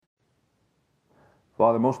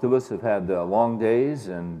Father, most of us have had long days,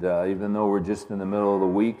 and even though we're just in the middle of the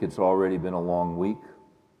week, it's already been a long week.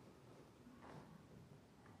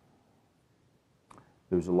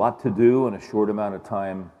 There's a lot to do in a short amount of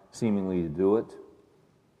time, seemingly, to do it.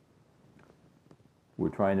 We're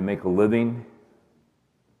trying to make a living,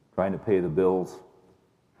 trying to pay the bills.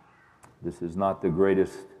 This is not the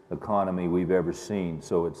greatest economy we've ever seen,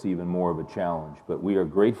 so it's even more of a challenge. But we are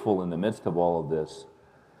grateful in the midst of all of this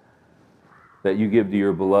that you give to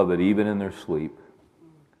your beloved even in their sleep.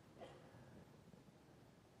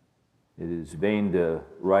 It is vain to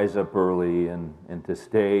rise up early and to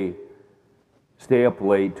stay up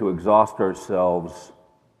late, to exhaust ourselves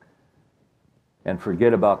and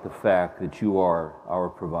forget about the fact that you are our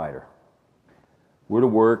provider. We're to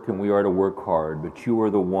work and we are to work hard, but you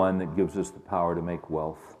are the one that gives us the power to make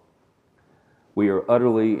wealth. We are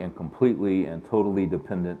utterly and completely and totally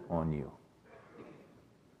dependent on you.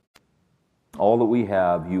 All that we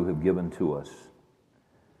have, you have given to us.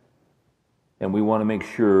 And we want to make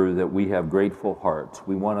sure that we have grateful hearts.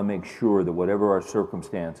 We want to make sure that whatever our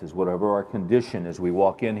circumstances, whatever our condition as we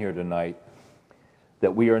walk in here tonight,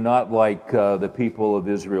 that we are not like the people of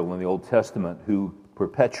Israel in the Old Testament who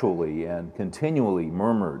perpetually and continually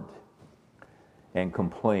murmured and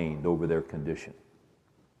complained over their condition.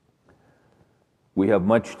 We have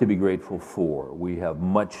much to be grateful for. We have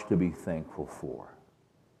much to be thankful for.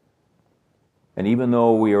 And even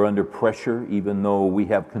though we are under pressure, even though we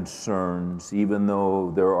have concerns, even though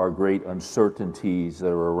there are great uncertainties that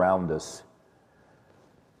are around us,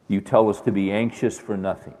 you tell us to be anxious for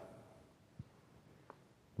nothing,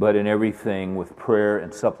 but in everything with prayer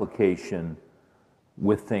and supplication,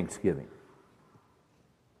 with thanksgiving.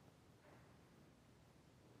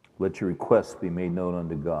 Let your requests be made known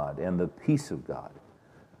unto God, and the peace of God,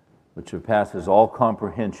 which surpasses all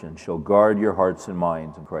comprehension, shall guard your hearts and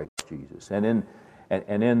minds in Christ Jesus. And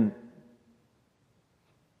in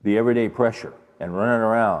the everyday pressure and running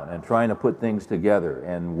around and trying to put things together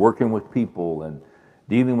and working with people and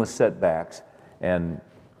dealing with setbacks and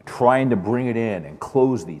trying to bring it in and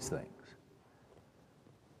close these things,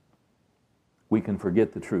 we can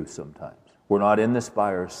forget the truth sometimes. We're not in this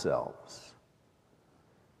by ourselves.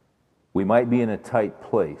 We might be in a tight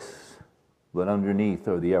place, but underneath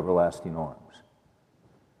are the everlasting arms.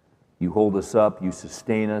 You hold us up, you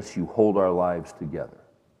sustain us, you hold our lives together.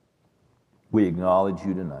 We acknowledge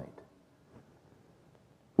you tonight.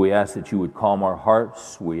 We ask that you would calm our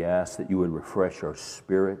hearts. We ask that you would refresh our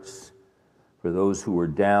spirits. For those who are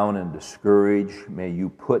down and discouraged, may you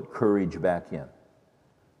put courage back in.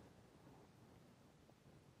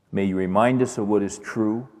 May you remind us of what is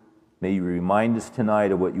true. May you remind us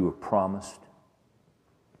tonight of what you have promised.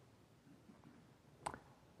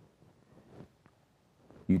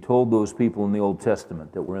 You told those people in the Old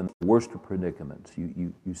Testament that were in the worst of predicaments.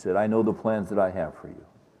 You said, I know the plans that I have for you.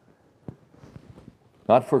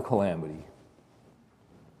 Not for calamity,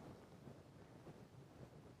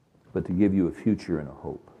 but to give you a future and a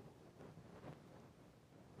hope.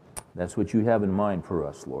 That's what you have in mind for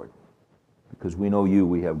us, Lord. Because we know you,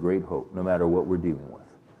 we have great hope, no matter what we're dealing with.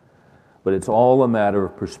 But it's all a matter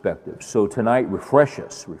of perspective. So tonight, refresh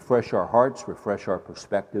us. Refresh our hearts, refresh our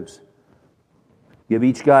perspectives. Give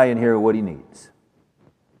each guy in here what he needs.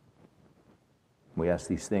 We ask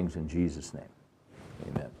these things in Jesus' name.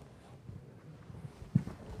 Amen.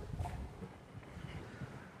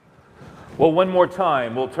 Well, one more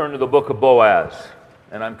time, we'll turn to the book of Boaz.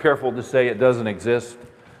 And I'm careful to say it doesn't exist,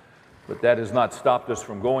 but that has not stopped us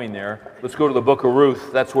from going there. Let's go to the book of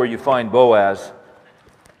Ruth. That's where you find Boaz.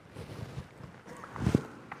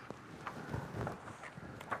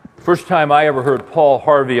 First time I ever heard Paul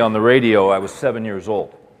Harvey on the radio, I was 7 years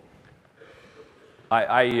old.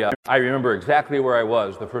 I remember exactly where I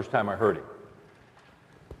was the first time I heard him.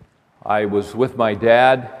 I was with my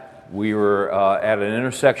dad. We were at an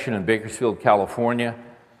intersection in Bakersfield, California,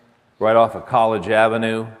 right off of College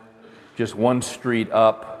Avenue, just one street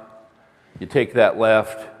up. You take that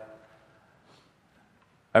left.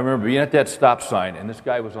 I remember being at that stop sign, and this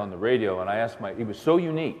guy was on the radio, and I asked he was so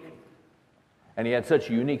unique. And he had such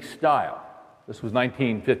a unique style. This was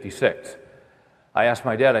 1956. I asked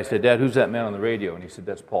my dad, I said, Dad, who's that man on the radio? And he said,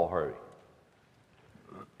 that's Paul Harvey.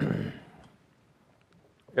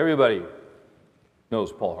 Everybody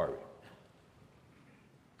knows Paul Harvey.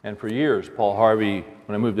 And for years, Paul Harvey,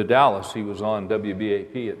 when I moved to Dallas, he was on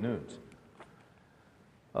WBAP at noons.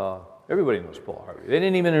 Everybody knows Paul Harvey. They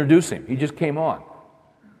didn't even introduce him. He just came on.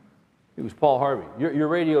 He was Paul Harvey. Your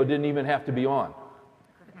radio didn't even have to be on.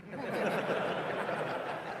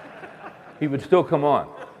 He would still come on.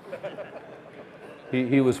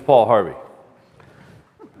 He was Paul Harvey.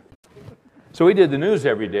 So he did the news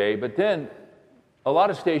every day, but then a lot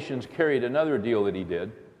of stations carried another deal that he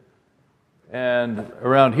did. And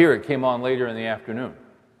around here, it came on later in the afternoon.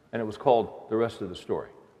 And it was called The Rest of the Story.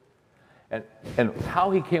 And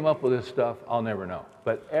how he came up with this stuff, I'll never know.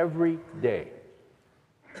 But every day,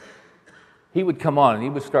 he would come on and he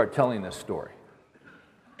would start telling this story.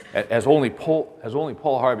 As only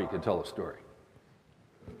Paul Harvey could tell a story.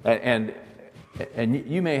 And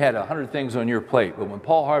you may have 100 things on your plate, but when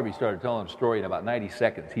Paul Harvey started telling a story in about 90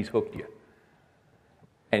 seconds, he's hooked you.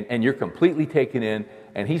 And you're completely taken in,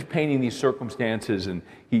 and he's painting these circumstances, and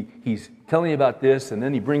he's telling you about this, and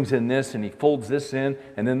then he brings in this, and he folds this in,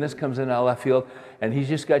 and then this comes in out of left field, and he's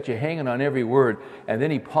just got you hanging on every word, and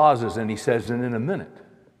then he pauses and he says, and in a minute,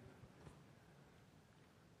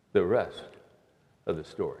 the rest of the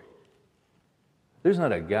story. There's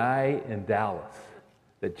not a guy in Dallas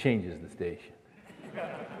that changes the station.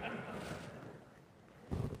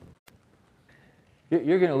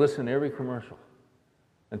 You're going to listen to every commercial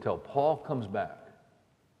until Paul comes back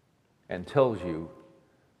and tells you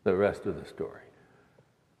the rest of the story.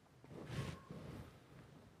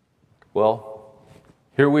 Well,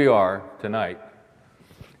 here we are tonight,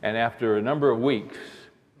 and after a number of weeks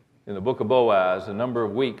in the book of Boaz, a number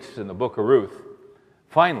of weeks in the book of Ruth,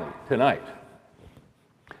 finally, tonight,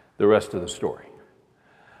 the rest of the story.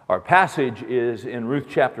 Our passage is in Ruth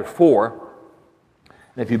chapter 4,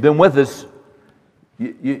 and if you've been with us,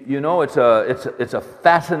 you know it's a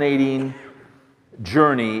fascinating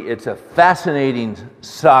journey. It's a fascinating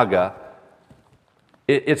saga.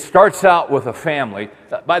 It starts out with a family.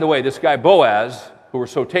 By the way, this guy Boaz, who we're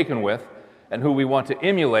so taken with, and who we want to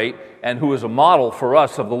emulate, and who is a model for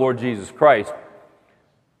us of the Lord Jesus Christ.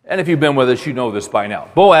 And if you've been with us, you know this by now.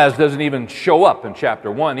 Boaz doesn't even show up in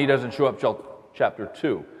chapter 1. He doesn't show up till chapter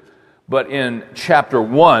 2. But in chapter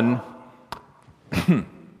 1,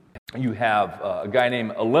 you have a guy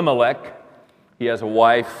named Elimelech. He has a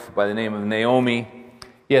wife by the name of Naomi.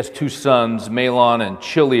 He has 2 sons, Mahlon and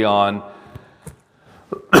Chilion.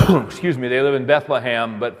 Excuse me, they live in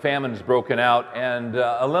Bethlehem, but famine's broken out. And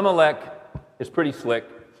Elimelech is pretty slick.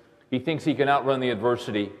 He thinks he can outrun the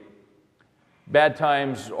adversity. Bad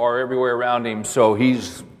times are everywhere around him, so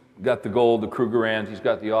he's got the gold, the Krugerrands, he's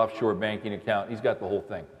got the offshore banking account, he's got the whole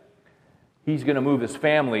thing. He's going to move his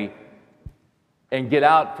family and get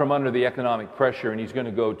out from under the economic pressure, and he's going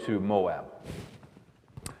to go to Moab.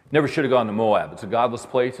 Never should have gone to Moab. It's a godless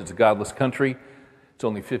place. It's a godless country. It's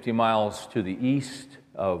only 50 miles to the east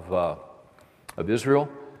of Israel,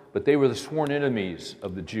 but they were the sworn enemies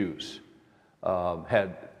of the Jews.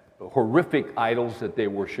 Had horrific idols that they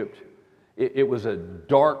worshipped. It was a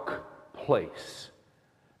dark place.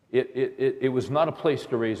 It was not a place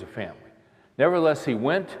to raise a family. Nevertheless, he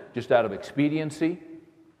went just out of expediency.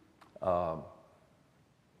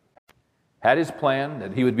 Had his plan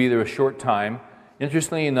that he would be there a short time.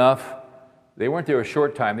 Interestingly enough, they weren't there a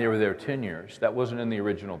short time, they were there 10 years. That wasn't in the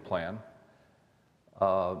original plan.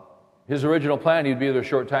 His original plan, he'd be there a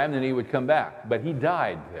short time, then he would come back. But he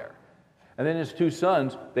died there. And then his 2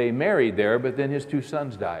 sons, they married there, but then his 2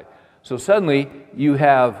 sons died. So suddenly, you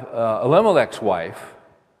have Elimelech's wife,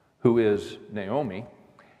 who is Naomi,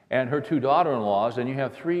 and her 2 daughter-in-laws, and you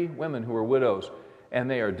have 3 women who are widows. And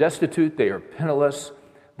they are destitute, they are penniless,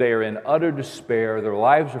 they are in utter despair, their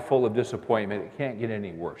lives are full of disappointment. It can't get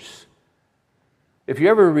any worse. If you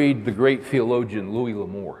ever read the great theologian Louis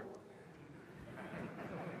L'Amour,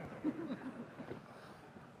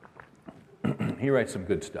 he writes some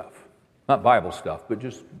good stuff. Not Bible stuff, but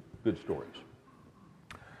just good stories.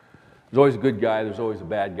 There's always a good guy, there's always a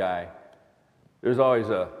bad guy. There's always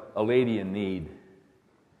a lady in need.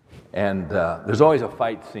 And there's always a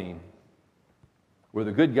fight scene where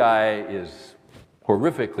the good guy is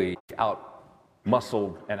horrifically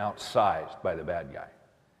out-muscled and outsized by the bad guy.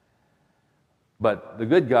 But the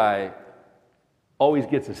good guy always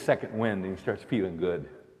gets a second wind and he starts feeling good.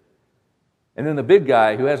 And then the big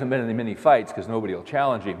guy, who hasn't been in many fights because nobody will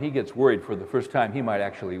challenge him, he gets worried for the first time he might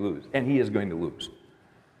actually lose. And he is going to lose.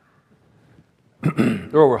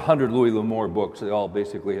 There are over 100 Louis L'Amour books. They all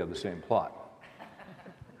basically have the same plot.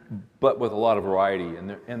 But with a lot of variety, and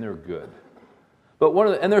they're good. But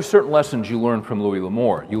and there are certain lessons you learn from Louis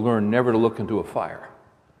L'Amour. You learn never to look into a fire.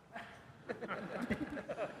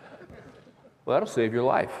 Well, that'll save your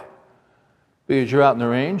life. Because you're out in the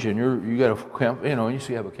range and you got a camp, you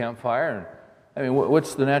see you have a campfire, and I mean,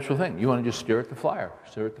 what's the natural thing? You want to just stare at the fire,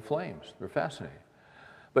 stare at the flames. They're fascinating.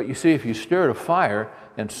 But you see, if you stare at a fire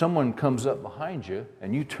and someone comes up behind you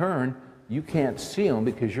and you turn, you can't see them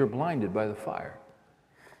because you're blinded by the fire.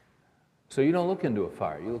 So you don't look into a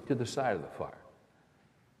fire. You look to the side of the fire.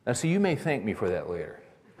 Now, see, you may thank me for that later.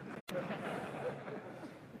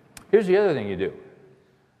 Here's the other thing you do.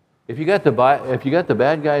 If you got the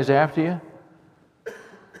bad guys after you,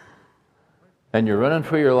 and you're running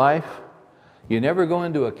for your life, you never go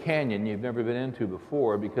into a canyon you've never been into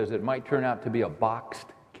before, because it might turn out to be a boxed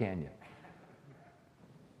canyon.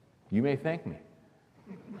 You may thank me.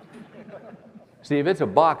 See, if it's a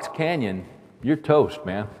boxed canyon, you're toast,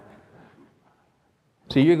 man.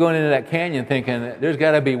 See, you're going into that canyon thinking there's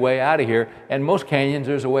got to be a way out of here, and most canyons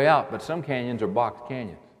there's a way out, but some canyons are boxed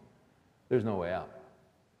canyons. There's no way out.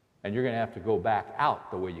 And you're going to have to go back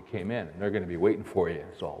out the way you came in, and they're going to be waiting for you, and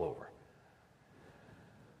it's all over.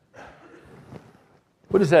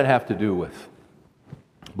 What does that have to do with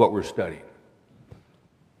what we're studying?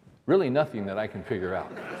 Really nothing that I can figure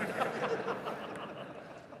out.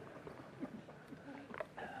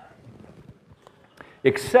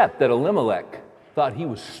 Except that Elimelech thought he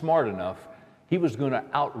was smart enough, he was going to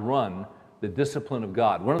outrun the discipline of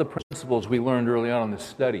God. One of the principles we learned early on in this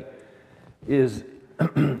study is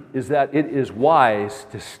that it is wise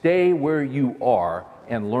to stay where you are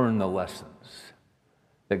and learn the lessons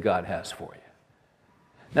that God has for you.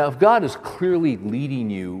 Now, if God is clearly leading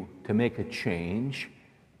you to make a change,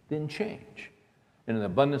 then change. In an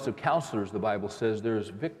abundance of counselors, the Bible says there is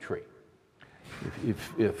victory.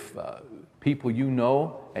 If people you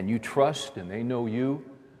know and you trust and they know you,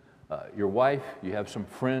 your wife, you have some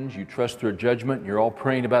friends, you trust their judgment, and you're all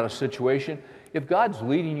praying about a situation, if God's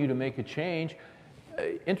leading you to make a change,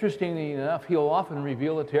 interestingly enough, He'll often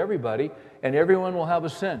reveal it to everybody, and everyone will have a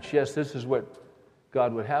sense, yes, this is what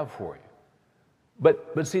God would have for you.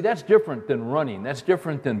 But see, that's different than running. That's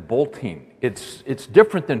different than bolting. It's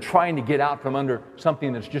different than trying to get out from under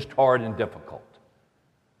something that's just hard and difficult.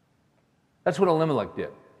 That's what Elimelech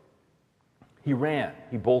did. He ran.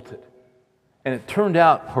 He bolted. And it turned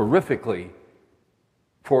out horrifically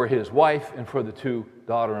for his wife and for the two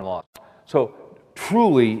daughter-in-laws. So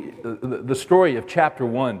truly, the story of chapter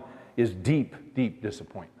 1 is deep, deep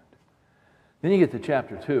disappointment. Then you get to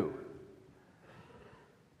chapter 2.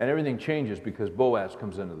 And everything changes because Boaz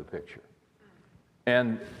comes into the picture.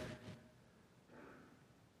 And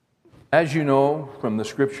as you know from the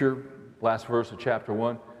scripture, last verse of chapter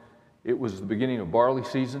 1, it was the beginning of barley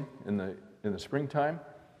season in the springtime.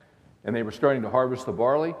 And they were starting to harvest the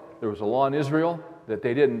barley. There was a law in Israel that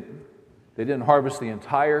they didn't harvest the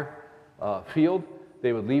entire field.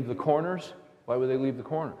 They would leave the corners. Why would they leave the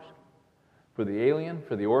corners? For the alien,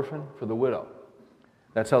 for the orphan, for the widow.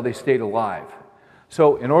 That's how they stayed alive.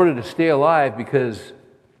 So in order to stay alive, because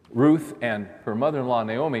Ruth and her mother-in-law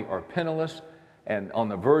Naomi are penniless and on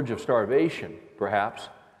the verge of starvation, perhaps,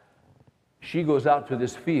 she goes out to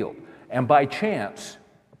this field. And by chance,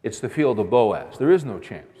 it's the field of Boaz. There is no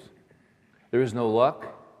chance. There is no luck.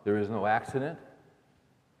 There is no accident.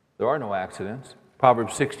 There are no accidents.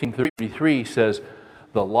 Proverbs 16:33 says,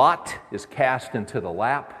 "The lot is cast into the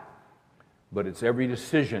lap, but its every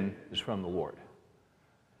decision is from the Lord."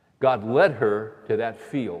 God led her to that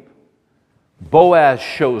field. Boaz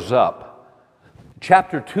shows up.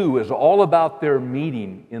 Chapter 2 is all about their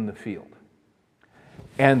meeting in the field.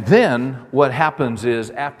 And then what happens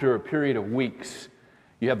is, after a period of weeks,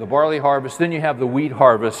 you have the barley harvest, then you have the wheat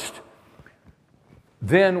harvest.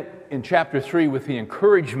 Then in chapter 3, with the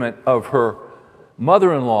encouragement of her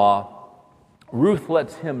mother-in-law, Ruth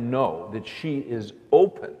lets him know that she is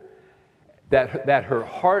open, that her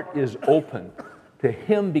heart is open to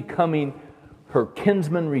him becoming her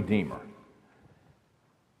kinsman redeemer.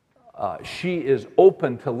 She is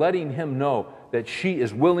open to letting him know that she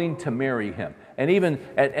is willing to marry him. And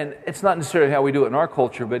it's not necessarily how we do it in our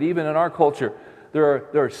culture, but even in our culture, there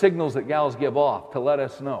are signals that gals give off to let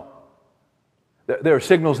us know. There are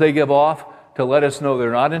signals they give off to let us know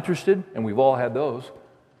they're not interested, and we've all had those.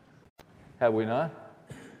 Have we not?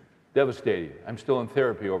 Devastating. I'm still in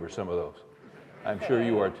therapy over some of those. I'm sure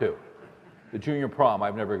you are too. The junior prom,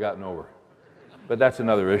 I've never gotten over. But that's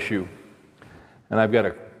another issue. And I've got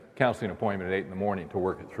a counseling appointment at 8 in the morning to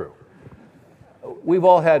work it through. We've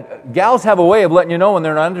all had, gals have a way of letting you know when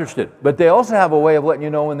they're not interested, but they also have a way of letting you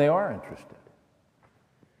know when they are interested.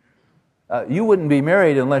 You wouldn't be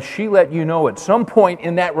married unless she let you know at some point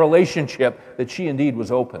in that relationship that she indeed was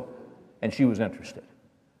open and she was interested.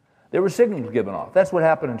 There were signals given off. That's what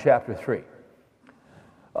happened in chapter 3.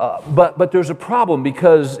 But there's a problem,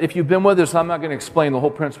 because if you've been with us, I'm not going to explain the whole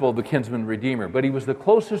principle of the kinsman redeemer, but he was the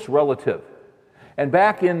closest relative. And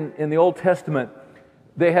back in the Old Testament,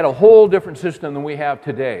 they had a whole different system than we have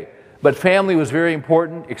today. But family was very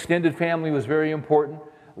important. Extended family was very important.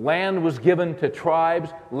 Land was given to tribes.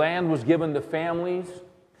 Land was given to families.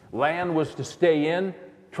 Land was to stay in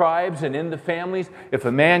tribes and in the families. If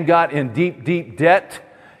a man got in deep, deep debt,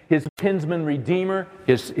 his kinsman redeemer,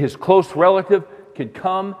 his close relative, could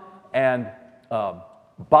come and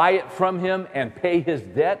buy it from him and pay his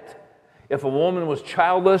debt. If a woman was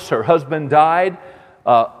childless, her husband died,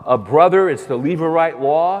 a brother, it's the Levirate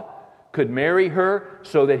law, could marry her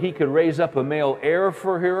so that he could raise up a male heir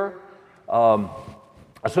for her,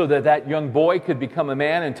 so that that young boy could become a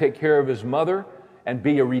man and take care of his mother and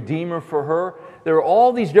be a redeemer for her. There are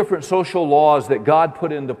all these different social laws that God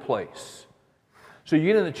put into place. So you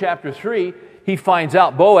get into chapter 3, he finds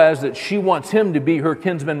out, Boaz, that she wants him to be her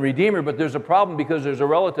kinsman redeemer, but there's a problem because there's a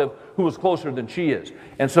relative who is closer than she is.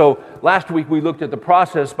 And so last week we looked at the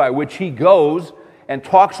process by which he goes and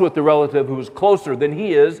talks with the relative who is closer than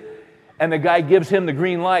he is, and the guy gives him the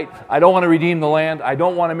green light. I don't want to redeem the land. I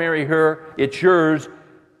don't want to marry her. It's yours.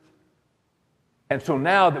 And so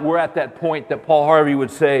now that we're at that point that Paul Harvey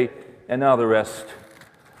would say, and now the rest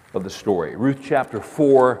of the story. Ruth chapter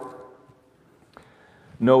 4.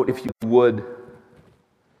 Note, if you would,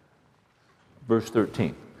 verse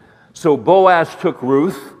 13. So Boaz took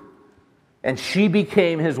Ruth, and she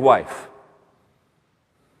became his wife.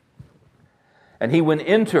 And he went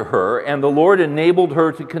into her, and the Lord enabled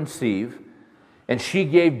her to conceive, and she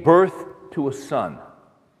gave birth to a son.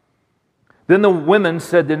 Then the women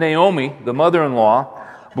said to Naomi, the mother-in-law,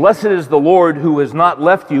 "Blessed is the Lord who has not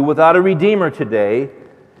left you without a redeemer today,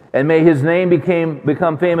 and may his name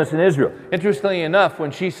become famous in Israel." Interestingly enough, when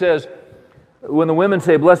the women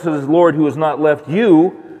say, "Blessed is the Lord who has not left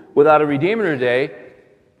you without a redeemer today,"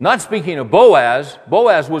 not speaking of Boaz.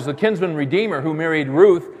 Boaz was the kinsman redeemer who married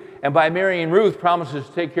Ruth, and by marrying Ruth promises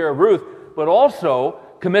to take care of Ruth, but also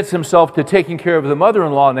commits himself to taking care of the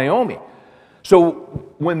mother-in-law, Naomi. So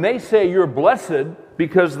when they say you're blessed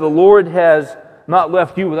because the Lord has not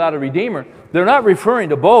left you without a redeemer, they're not referring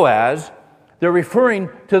to Boaz, they're referring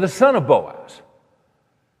to the son of Boaz.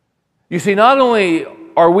 You see, not only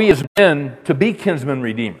are we as men to be kinsman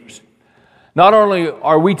redeemers, not only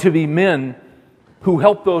are we to be men who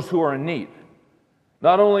help those who are in need,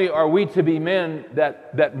 not only are we to be men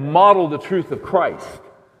that model the truth of Christ,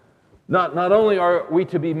 not only are we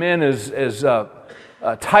to be men as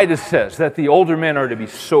Titus says, that the older men are to be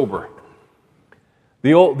sober.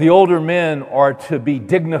 The older men are to be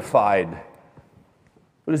dignified.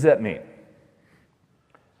 What does that mean?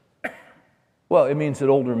 Well, it means that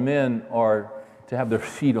older men are to have their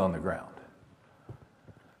feet on the ground.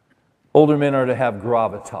 Older men are to have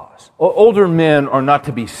gravitas. Older men are not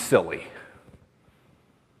to be silly.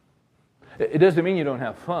 It doesn't mean you don't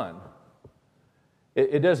have fun.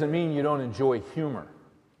 It doesn't mean you don't enjoy humor.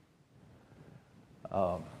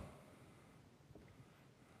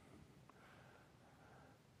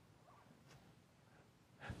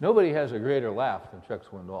 Nobody has a greater laugh than Chuck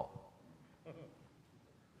Swindoll.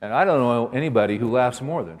 And I don't know anybody who laughs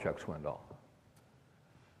more than Chuck Swindoll.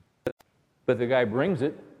 But the guy brings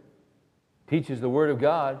it, teaches the Word of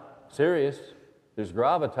God, serious, there's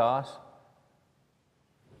gravitas,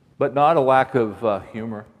 but not a lack of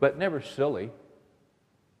humor, but never silly.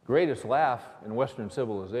 Greatest laugh in Western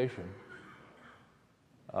civilization.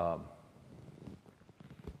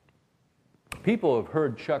 People have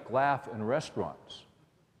heard Chuck laugh in restaurants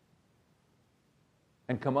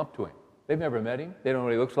and come up to him. They've never met him. They don't know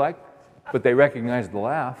what he looks like, but they recognize the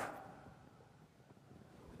laugh.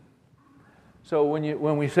 So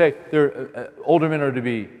when we say older men are to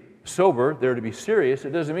be sober, they're to be serious,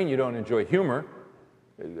 it doesn't mean you don't enjoy humor.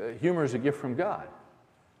 Humor is a gift from God.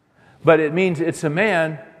 But it means it's a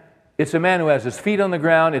man who has his feet on the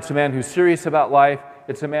ground, it's a man who's serious about life,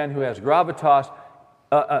 it's a man who has gravitas,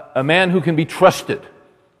 a man who can be trusted,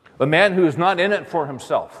 a man who is not in it for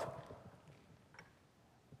himself,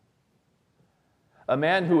 a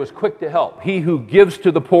man who is quick to help. He who gives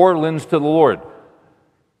to the poor lends to the Lord.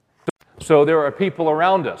 So there are people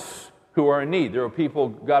around us who are in need. There are people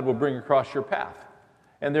God will bring across your path,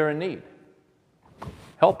 and they're in need.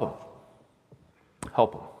 Help them.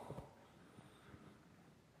 Help them.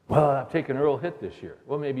 Well, I've taken a real hit this year.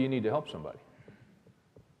 Well, maybe you need to help somebody.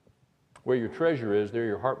 Where your treasure is, there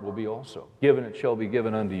your heart will be also. Given it shall be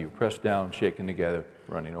given unto you, pressed down, shaken together,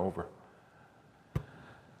 running over.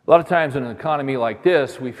 A lot of times in an economy like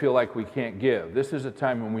this, we feel like we can't give. This is a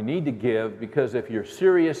time when we need to give, because if you're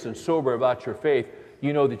serious and sober about your faith,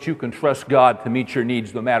 you know that you can trust God to meet your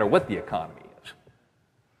needs no matter what the economy is.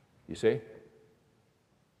 You see?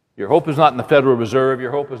 Your hope is not in the Federal Reserve.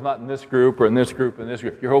 Your hope is not in this group or in this group or in this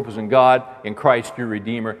group. Your hope is in God, in Christ, your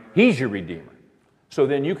Redeemer. He's your Redeemer. So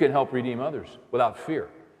then you can help redeem others without fear.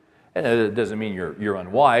 And it doesn't mean you're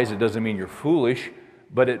unwise. It doesn't mean you're foolish.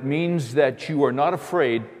 But it means that you are not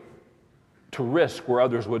afraid to risk where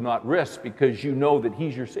others would not risk, because you know that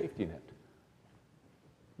He's your safety net.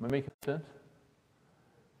 Am I making sense?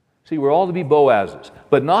 See, we're all to be Boazes.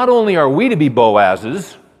 But not only are we to be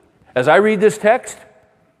Boazes, as I read this text,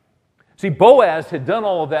 see, Boaz had done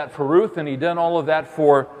all of that for Ruth, and he'd done all of that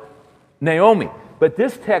for Naomi. But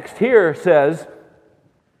this text here says,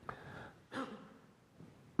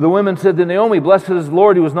 the women said to Naomi, "Blessed is the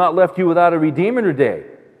Lord who has not left you without a redeemer today.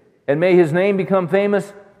 And may his name become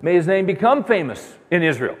famous. May his name become famous in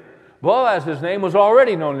Israel." Boaz's name was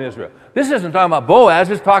already known in Israel. This isn't talking about Boaz.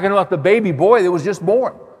 It's talking about the baby boy that was just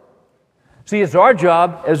born. See, it's our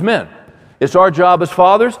job as men. It's our job as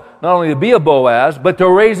fathers not only to be a Boaz, but to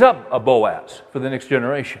raise up a Boaz for the next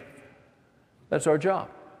generation. That's our job.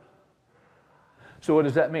 So what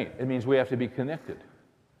does that mean? It means we have to be connected.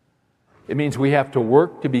 It means we have to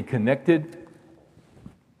work to be connected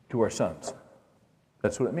to our sons.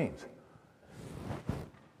 That's what it means.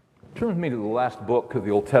 Turn with me to the last book of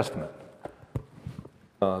the Old Testament,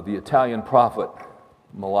 the Italian prophet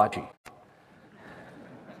Malachi.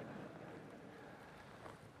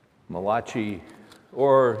 Malachi,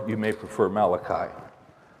 or you may prefer Malachi.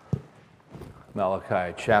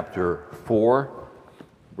 Malachi chapter 4,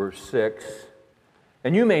 verse 6.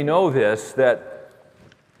 And you may know this, that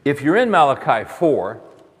if you're in Malachi 4,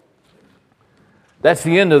 that's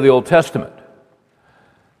the end of the Old Testament.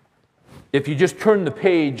 If you just turn the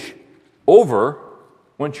page over,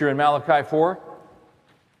 once you're in Malachi 4,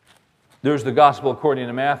 there's the Gospel according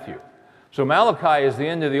to Matthew. So Malachi is the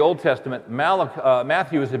end of the Old Testament.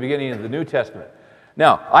 Matthew is the beginning of the New Testament.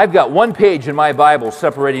 Now, I've got one page in my Bible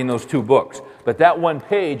separating those two books, but that one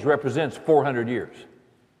page represents 400 years.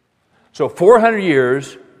 So 400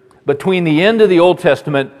 years between the end of the Old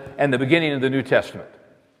Testament and the beginning of the New Testament.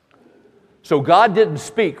 So God didn't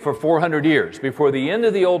speak for 400 years before the end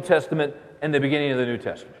of the Old Testament and the beginning of the New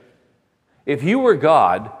Testament. If you were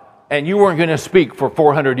God and you weren't going to speak for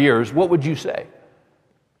 400 years, what would you say?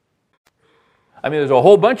 I mean, there's a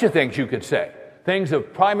whole bunch of things you could say. Things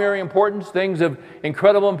of primary importance, things of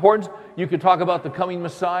incredible importance. You could talk about the coming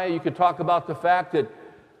Messiah. You could talk about the fact that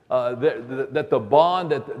that the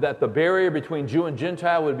bond, that the barrier between Jew and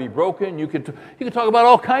Gentile would be broken. You could talk about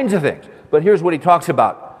all kinds of things. But here's what he talks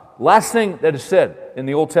about. Last thing that is said in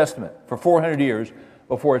the Old Testament for 400 years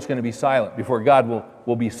before it's going to be silent, before God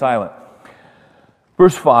will be silent.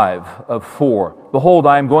 Verse 5 of 4. "Behold,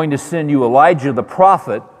 I am going to send you Elijah the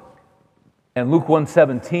prophet." And Luke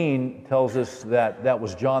 1:17 tells us that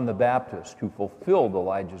was John the Baptist who fulfilled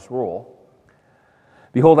Elijah's role.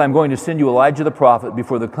 "Behold, I am going to send you Elijah the prophet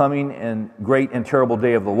before the coming and great and terrible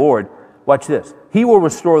day of the Lord." Watch this. "He will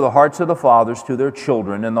restore the hearts of the fathers to their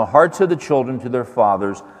children, and the hearts of the children to their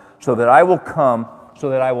fathers, so that I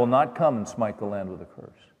will not come and smite the land with a curse."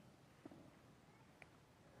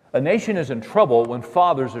 A nation is in trouble when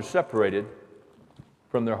fathers are separated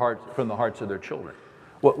from the hearts of their children.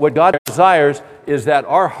 What God desires is that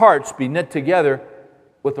our hearts be knit together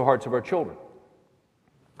with the hearts of our children.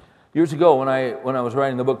 Years ago, when I was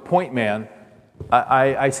writing the book Point Man,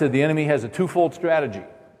 I said the enemy has a twofold strategy.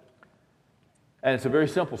 And it's a very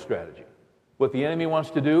simple strategy. What the enemy wants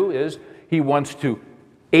to do is he wants to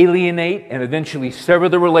alienate and eventually sever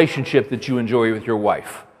the relationship that you enjoy with your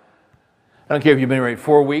wife. I don't care if you've been married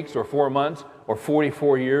 4 weeks or 4 months or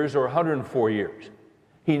 44 years or 104 years.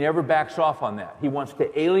 He never backs off on that. He wants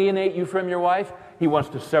to alienate you from your wife. He wants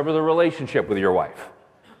to sever the relationship with your wife.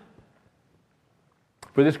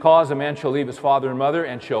 "For this cause a man shall leave his father and mother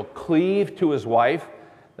and shall cleave to his wife."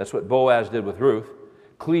 That's what Boaz did with Ruth.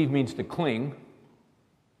 Cleave means to cling.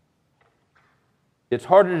 It's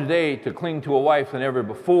harder today to cling to a wife than ever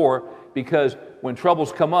before, because when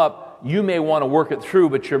troubles come up, you may want to work it through,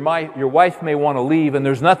 but your wife may want to leave, and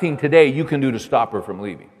there's nothing today you can do to stop her from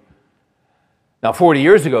leaving. Now, 40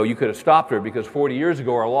 years ago, you could have stopped her, because 40 years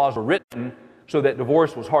ago, our laws were written so that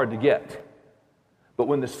divorce was hard to get. But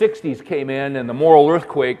when the 60s came in and the moral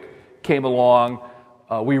earthquake came along,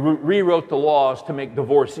 we rewrote the laws to make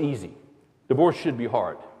divorce easy. Divorce should be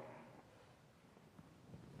hard.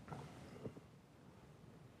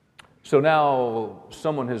 So now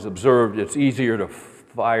someone has observed it's easier to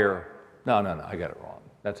fire. No, I got it wrong.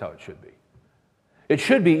 That's how it should be. It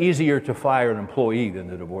should be easier to fire an employee than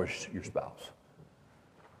to divorce your spouse.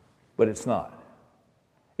 But it's not.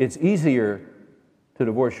 It's easier to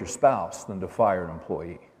divorce your spouse than to fire an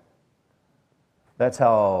employee. That's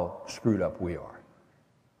how screwed up we are.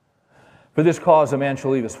 "For this cause a man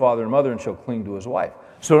shall leave his father and mother and shall cling to his wife."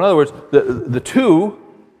 So in other words, the two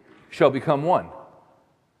shall become one.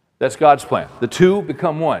 That's God's plan. The two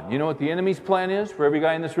become one. You know what the enemy's plan is for every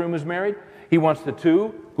guy in this room who's married? He wants the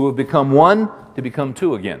two who have become one to become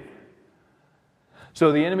two again.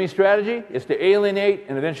 So the enemy's strategy is to alienate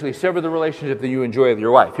and eventually sever the relationship that you enjoy with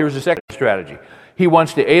your wife. Here's the second strategy. He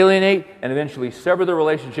wants to alienate and eventually sever the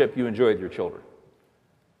relationship you enjoy with your children.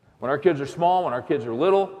 When our kids are small, when our kids are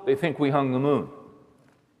little, they think we hung the moon.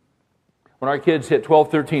 When our kids hit 12,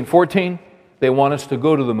 13, 14, they want us to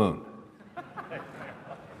go to the moon.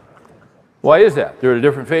 Why is that? They're at a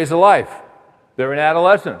different phase of life. They're in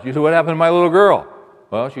adolescence. You say, what happened to my little girl?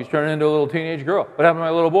 Well, she's turning into a little teenage girl. What happened to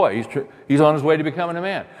my little boy? He's on his way to becoming a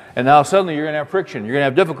man. And now suddenly you're going to have friction. You're going to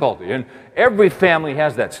have difficulty. And every family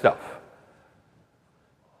has that stuff.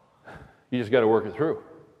 You just got to work it through.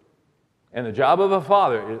 And the job of a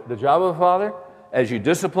father, as you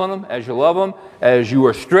discipline them, as you love them, as you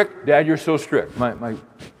are strict. Dad, you're so strict. I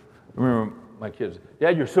remember my kids.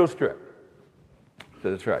 Dad, you're so strict. I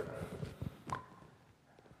said, that's right.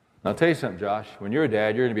 I'll tell you something, Josh. When you're a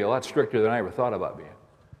dad, you're going to be a lot stricter than I ever thought about being.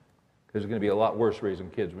 Because it's going to be a lot worse raising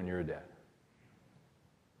kids when you're a dad.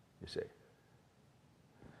 You see.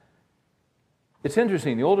 It's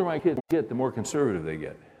interesting. The older my kids get, the more conservative they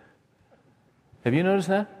get. Have you noticed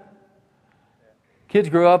that? Kids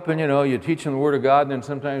grow up and, you teach them the Word of God, and then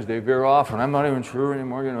sometimes they veer off, and I'm not even sure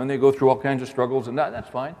anymore, and they go through all kinds of struggles, and that's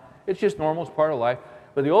fine. It's just normal. It's part of life.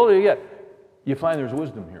 But the older you get, you find there's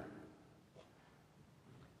wisdom here.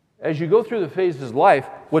 As you go through the phases of life,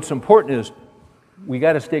 what's important is we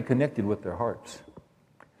got to stay connected with their hearts.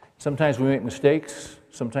 Sometimes we make mistakes.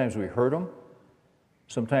 Sometimes we hurt them.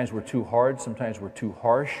 Sometimes we're too hard. Sometimes we're too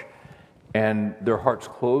harsh. And their hearts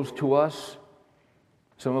close to us.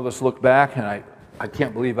 Some of us look back and I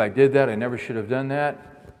can't believe I did that. I never should have done that.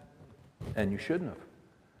 And you shouldn't have.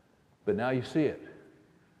 But now you see it.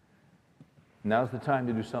 Now's the time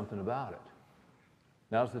to do something about it.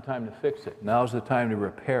 Now's the time to fix it. Now's the time to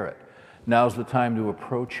repair it. Now's the time to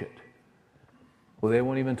approach it. Well, they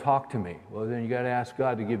won't even talk to me. Well, then you got to ask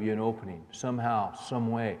God to give you an opening somehow,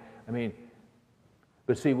 some way.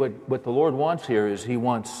 But see, what the Lord wants here is He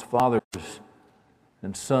wants fathers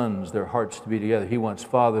and sons, their hearts to be together. He wants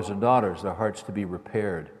fathers and daughters, their hearts to be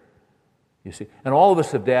repaired. You see, and all of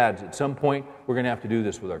us have dads. At some point, we're going to have to do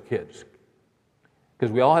this with our kids,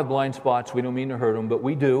 because we all have blind spots. We don't mean to hurt them, but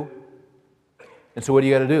we do. And so what do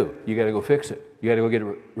you got to do? You got to go fix it. You got to go get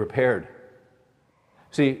it repaired.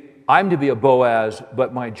 See, I'm to be a Boaz,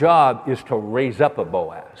 but my job is to raise up a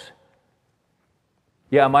Boaz.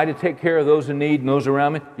 Yeah, am I to take care of those in need and those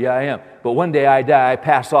around me? Yeah, I am. But one day I die, I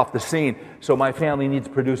pass off the scene, so my family needs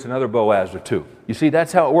to produce another Boaz or two. You see,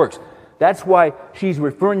 that's how it works. That's why she's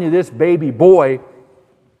referring to this baby boy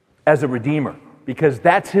as a redeemer, because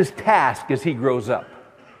that's his task as he grows up.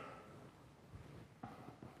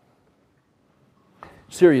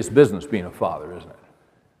 Serious business being a father, isn't it?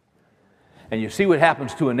 And you see what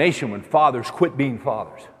happens to a nation when fathers quit being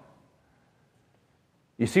fathers.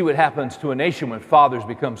 You see what happens to a nation when fathers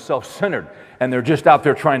become self-centered and they're just out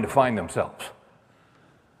there trying to find themselves.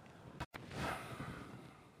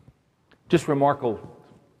 Just remarkable.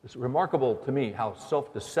 It's remarkable to me how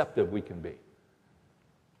self-deceptive we can be.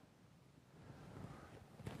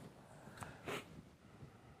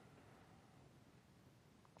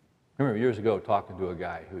 I remember years ago talking to a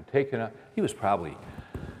guy who had taken up, he was probably,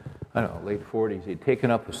 late 40s. He'd taken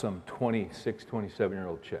up with some 26,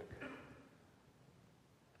 27-year-old chick.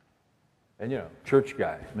 And, church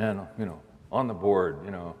guy, man, on the board,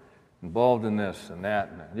 involved in this and that,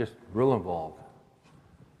 and just real involved.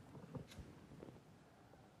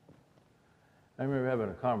 I remember having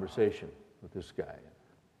a conversation with this guy.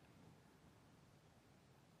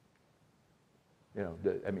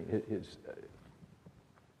 His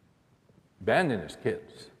abandoned his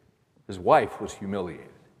kids. His wife was humiliated.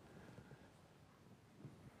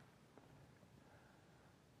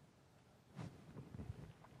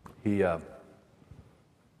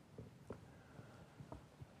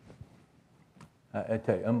 I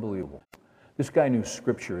tell you, unbelievable. This guy knew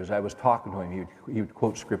Scripture. As I was talking to him, he would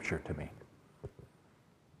quote Scripture to me.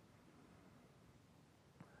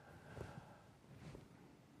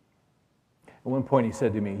 At one point he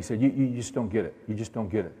said to me, you just don't get it. You just don't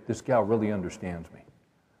get it. This gal really understands me.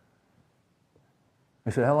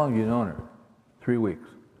 I said, how long have you known her? 3 weeks.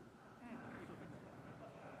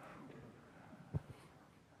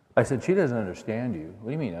 I said, she doesn't understand you. What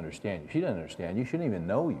do you mean understand you? She doesn't understand you. She doesn't even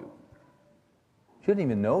know you. She doesn't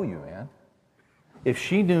even know you, man. If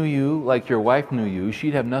she knew you like your wife knew you,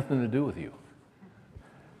 she'd have nothing to do with you.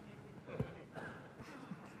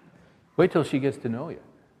 Wait till she gets to know you.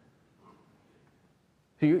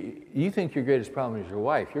 You think your greatest problem is your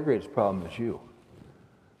wife. Your greatest problem is you.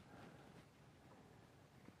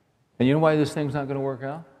 And you know why this thing's not going to work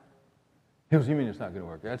out? What do you mean it's not going to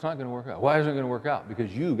work out? It's not going to work out. Why isn't it going to work out?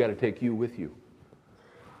 Because you got to take you with you.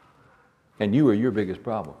 And you are your biggest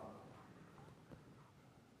problem.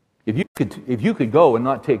 If you could go and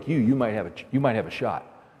not take you, you might have a shot.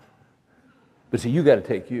 But see, you got to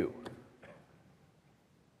take you.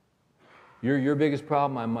 You're your biggest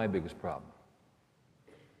problem, I'm my biggest problem.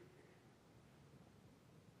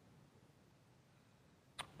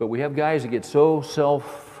 But we have guys that get so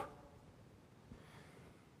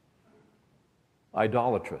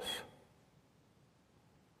self-idolatrous.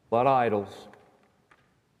 A lot of idols.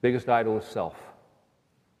 Biggest idol is self.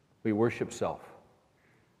 We worship self.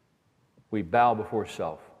 We bow before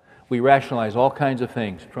self. We rationalize all kinds of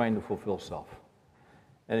things trying to fulfill self.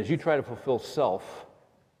 And as you try to fulfill self,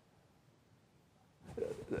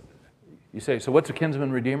 you say, so what's a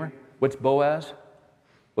kinsman redeemer? What's Boaz?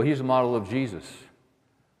 Well, he's a model of Jesus.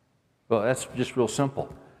 Well, that's just real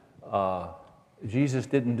simple. Jesus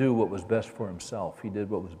didn't do what was best for himself. He did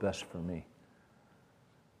what was best for me.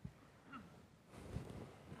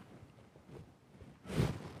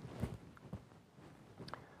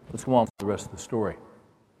 Let's go on to the rest of the story.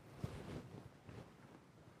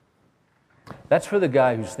 That's for the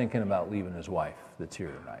guy who's thinking about leaving his wife that's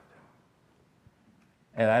here tonight.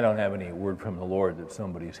 And I don't have any word from the Lord that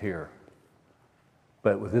somebody's here.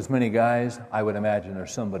 But with this many guys, I would imagine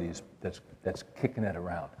there's somebody that's kicking it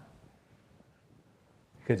around.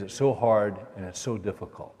 Because it's so hard and it's so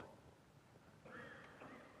difficult.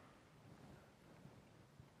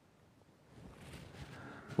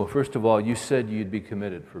 Well, first of all, you said you'd be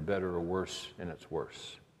committed for better or worse, and it's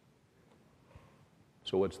worse.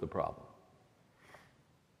 So what's the problem?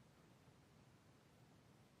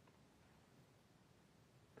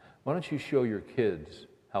 Why don't you show your kids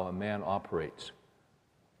how a man operates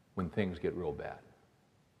when things get real bad?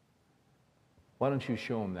 Why don't you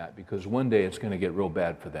show them that? Because one day it's going to get real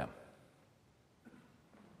bad for them.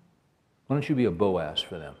 Why don't you be a Boaz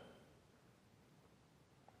for them?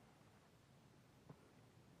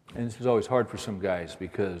 And this is always hard for some guys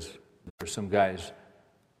because there's some guys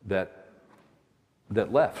that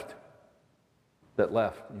left.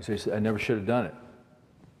 You say, I never should have done it.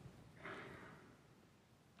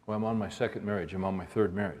 Well, I'm on my second marriage. I'm on my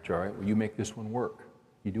third marriage, all right? Well, you make this one work.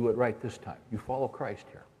 You do it right this time. You follow Christ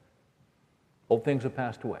here. Old things have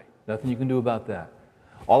passed away. Nothing you can do about that.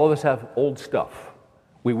 All of us have old stuff.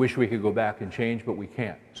 We wish we could go back and change, but we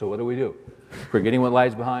can't. So what do? Forgetting what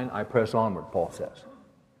lies behind, I press onward, Paul says.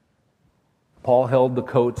 Paul held the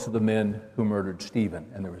coats of the men who murdered Stephen,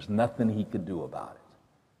 and there was nothing he could do about it.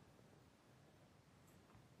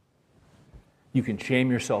 You can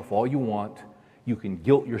shame yourself all you want. You can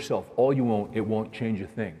guilt yourself all you want. It won't change a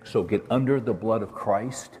thing. So get under the blood of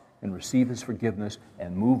Christ and receive his forgiveness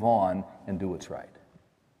and move on and do what's right.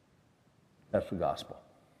 That's the gospel.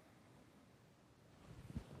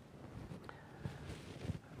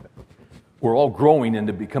 We're all growing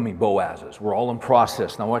into becoming Boazes. We're all in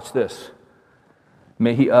process. Now watch this.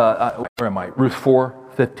 May he, where am I? Ruth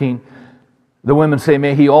 4:15. The women say,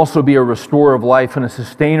 may he also be a restorer of life and a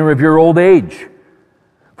sustainer of your old age.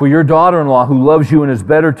 For your daughter-in-law, who loves you and is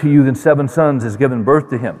better to you than 7 sons, has given birth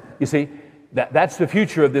to him. You see, that's the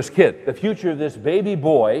future of this kid. The future of this baby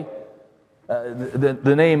boy.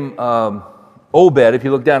 The name Obed, if you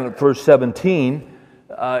look down at verse 17,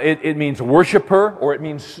 it means worshiper, or it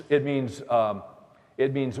means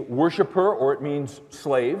worshiper, or it means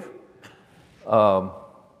slave.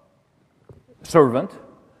 Servant.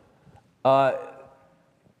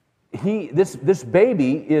 This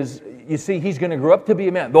baby is, you see, he's going to grow up to be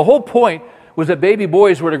a man. The whole point was that baby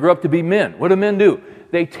boys were to grow up to be men. What do men do?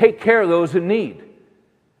 They take care of those in need.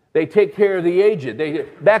 They take care of the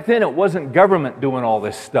aged. Back then, it wasn't government doing all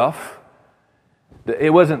this stuff.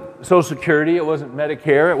 It wasn't Social Security. It wasn't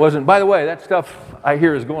Medicare. It wasn't, by the way, that stuff I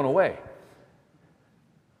hear is going away.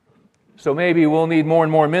 So maybe we'll need more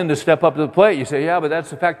and more men to step up to the plate. You say, yeah, but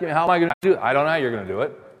that's the fact. How am I going to do it? I don't know how you're going to do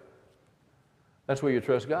it. That's where you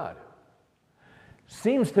trust God.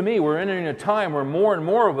 Seems to me we're entering a time where more and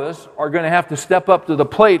more of us are going to have to step up to the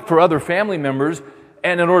plate for other family members,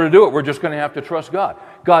 and in order to do it, we're just going to have to trust God.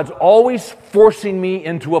 God's always forcing me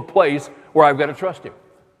into a place where I've got to trust him.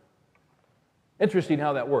 Interesting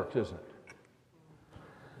how that works, isn't it?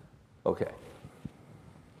 Okay.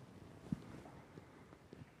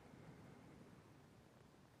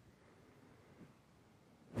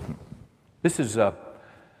 This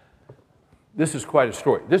is quite a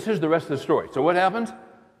story. This is the rest of the story. So what happens?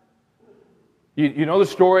 You know the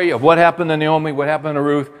story of what happened to Naomi, what happened to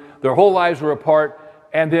Ruth. Their whole lives were apart,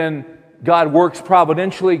 and then God works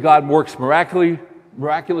providentially. God works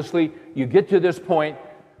miraculously. You get to this point.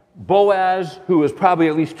 Boaz, who is probably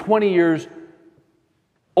at least 20 years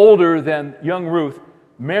older than young Ruth,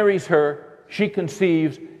 marries her. She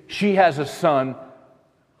conceives. She has a son.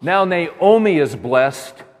 Now Naomi is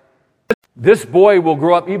blessed. This boy will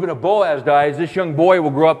grow up, even if Boaz dies, this young boy will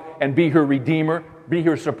grow up and be her redeemer, be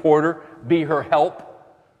her supporter, be her help.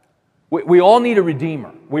 We all need a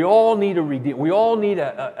redeemer. We all need a redeemer. We all need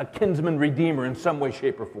a kinsman redeemer in some way,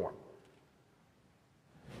 shape, or form.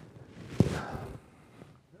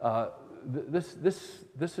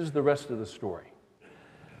 This is the rest of the story.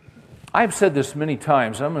 I've said this many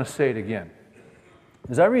times, and I'm going to say it again.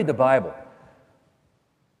 As I read the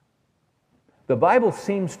Bible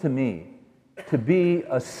seems to me to be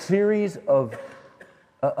a series of,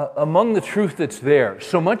 among the truth that's there,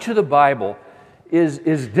 so much of the Bible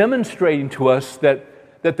is demonstrating to us that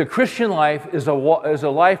the Christian life is a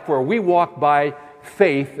life where we walk by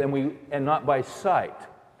faith and not by sight.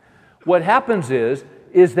 What happens is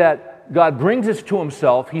that God brings us to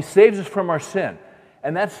Himself. He saves us from our sin,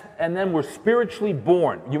 and then we're spiritually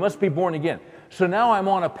born. You must be born again. So now I'm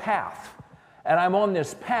on a path, and I'm on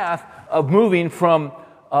this path of moving from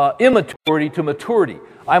immaturity to maturity.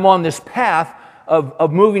 I'm on this path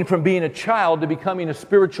of moving from being a child to becoming a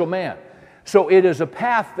spiritual man. So it is a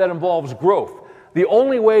path that involves growth. The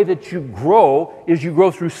only way that you grow is you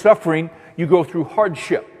grow through suffering, you go through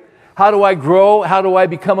hardship. How do I grow? How do I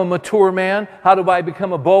become a mature man? How do I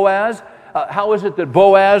become a Boaz? How is it that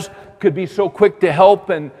Boaz could be so quick to help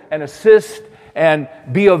and assist and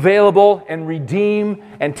be available and redeem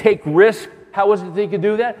and take risk? How is it that he could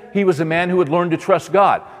do that? He was a man who had learned to trust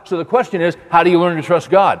God. So the question is, how do you learn to trust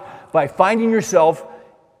God? By finding yourself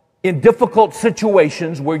in difficult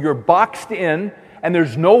situations where you're boxed in and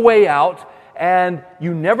there's no way out and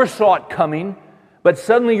you never saw it coming, but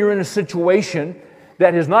suddenly you're in a situation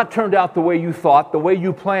that has not turned out the way you thought, the way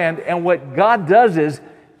you planned, and what God does is,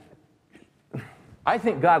 I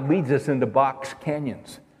think God leads us into box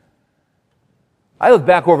canyons. I look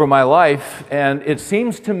back over my life, and it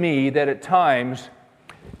seems to me that at times,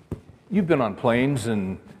 you've been on planes,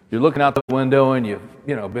 and you're looking out the window, and you've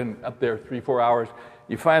been up there 3-4 hours.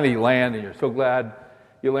 You finally land, and you're so glad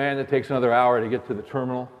you land. It takes another hour to get to the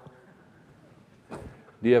terminal,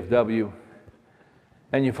 DFW.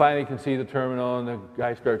 And you finally can see the terminal, and the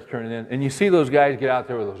guy starts turning in. And you see those guys get out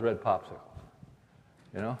there with those red popsicles,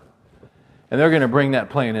 And they're going to bring that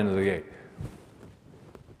plane into the gate.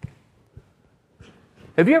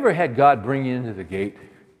 Have you ever had God bring you into the gate?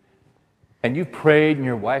 And you've prayed, and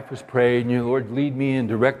your wife has prayed, and your Lord, lead me and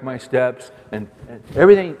direct my steps, and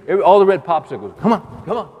everything, all the red popsicles, come on,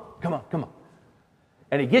 come on, come on, come on.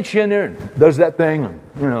 And He gets you in there and does that thing,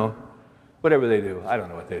 and, whatever they do. I don't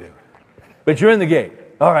know what they do. But you're in the gate.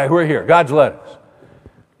 All right, we're here. God's led us.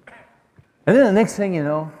 And then the next thing you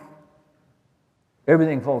know,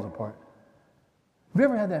 everything falls apart. Have you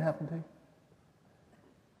ever had that happen to you?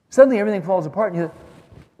 Suddenly everything falls apart, and you think,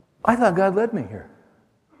 I thought God led me here.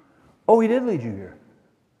 Oh, He did lead you here.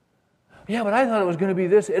 Yeah, but I thought it was going to be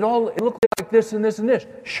this. It looked like this and this and this.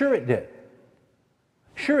 Sure it did.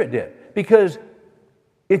 Sure it did. Because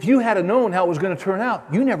if you had known how it was going to turn out,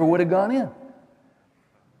 you never would have gone in.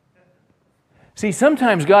 See,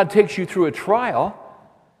 sometimes God takes you through a trial,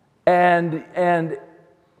 and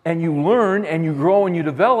you learn, and you grow, and you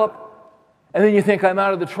develop, and then you think, I'm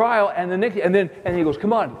out of the trial, and then He goes,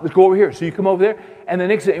 come on, let's go over here. So you come over there, and the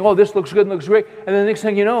next thing, oh, this looks good and looks great, and then the next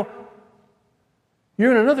thing you know,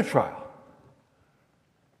 you're in another trial.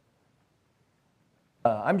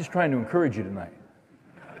 I'm just trying to encourage you tonight.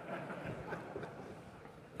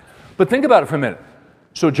 But think about it for a minute.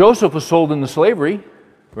 So Joseph was sold into slavery,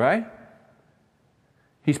 right?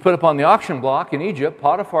 He's put up on the auction block in Egypt.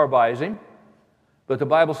 Potiphar buys him. But the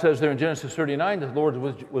Bible says there in Genesis 39 that the Lord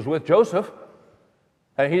was with Joseph.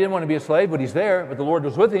 And he didn't want to be a slave, but he's there. But the Lord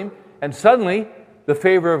was with him. And suddenly, the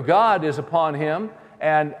favor of God is upon him.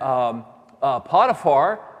 And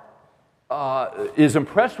Potiphar is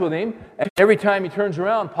impressed with him. And every time he turns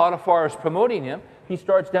around, Potiphar is promoting him. He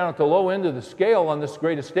starts down at the low end of the scale on this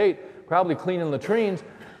great estate, probably cleaning latrines.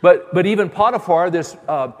 But even Potiphar, this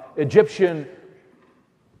Egyptian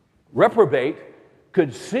reprobate,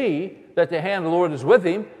 could see that the hand of the Lord is with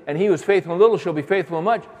him, and he was faithful in little, shall be faithful in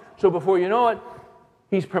much. So before you know it,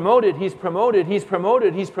 he's promoted, he's promoted, he's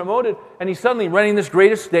promoted, he's promoted, and he's suddenly running this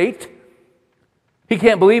great estate. He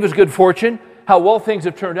can't believe his good fortune, how well things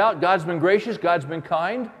have turned out. God's been gracious, God's been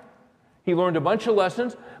kind. He learned a bunch of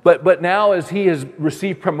lessons, but now as he has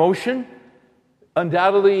received promotion,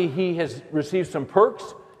 undoubtedly he has received some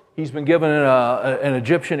perks. He's been given an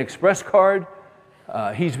Egyptian express card.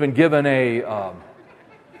 He's been given a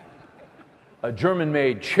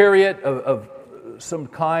German-made chariot of some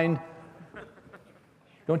kind.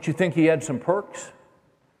 Don't you think he had some perks?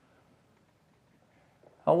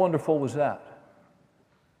 How wonderful was that?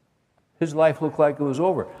 His life looked like it was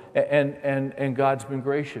over. And God's been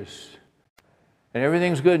gracious. And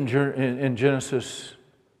everything's good in Genesis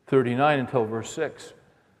 39 until verse 6.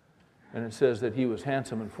 And it says that he was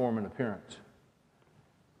handsome in form and appearance.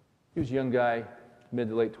 He was a young guy, mid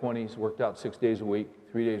to late 20s, worked out 6 days a week,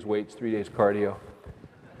 3 days weights, 3 days cardio.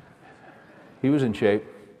 He was in shape.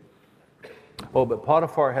 Oh, but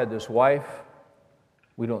Potiphar had this wife.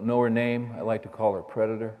 We don't know her name. I like to call her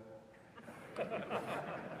Predator.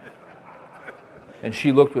 And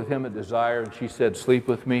she looked with him at desire, and she said, "Sleep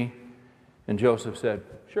with me." And Joseph said,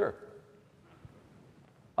 "Sure.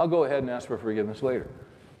 I'll go ahead and ask for forgiveness later."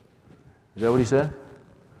 Is that what he said?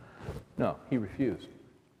 No, he refused.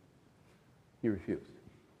 He refused.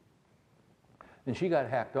 And she got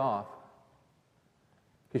hacked off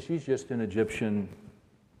because she's just an Egyptian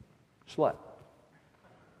slut.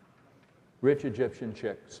 Rich Egyptian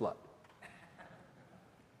chick slut.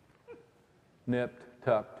 Nipped,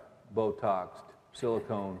 tucked, Botoxed,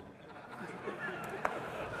 siliconed.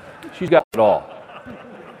 She's got it all.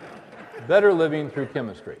 Better living through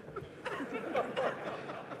chemistry.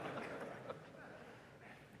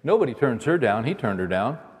 Nobody turns her down. He turned her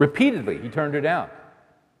down. Repeatedly, he turned her down.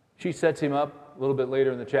 She sets him up a little bit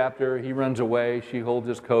later in the chapter. He runs away. She holds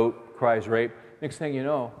his coat, cries rape. Next thing you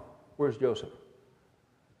know, where's Joseph?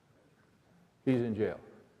 He's in jail.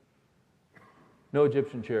 No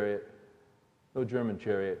Egyptian chariot, no German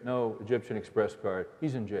chariot, no Egyptian express card.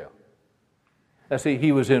 He's in jail. Now see,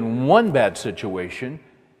 he was in one bad situation,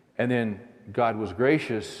 and then God was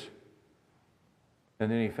gracious,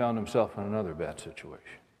 and then he found himself in another bad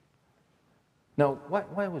situation. Now,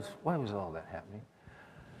 why was all that happening?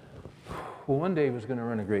 Well, one day he was going to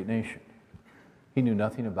run a great nation. He knew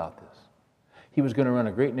nothing about this. He was going to run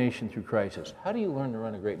a great nation through crisis. How do you learn to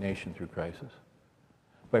run a great nation through crisis?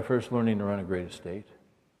 By first learning to run a great estate.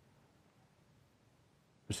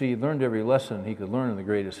 You see, he learned every lesson he could learn in the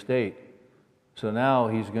great estate. So now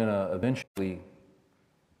he's going to eventually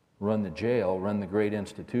run the jail, run the great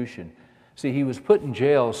institution. See, he was put in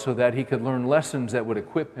jail so that he could learn lessons that would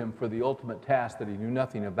equip him for the ultimate task that he knew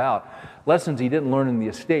nothing about. Lessons he didn't learn in the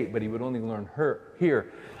estate, but he would only learn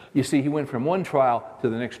here. You see, he went from one trial to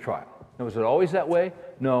the next trial. Now, was it always that way?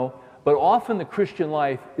 No. But often the Christian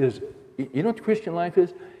life is, you know what the Christian life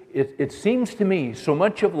is? It seems to me so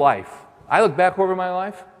much of life, I look back over my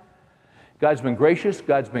life, God's been gracious,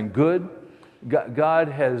 God's been good, God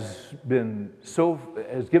has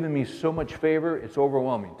given me so much favor, it's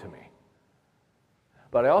overwhelming to me.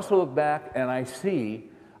 But I also look back and I see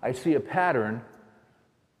a pattern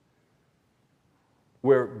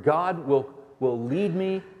where God will lead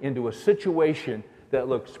me into a situation that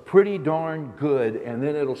looks pretty darn good, and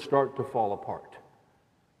then it'll start to fall apart.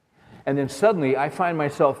 And then suddenly I find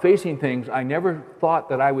myself facing things I never thought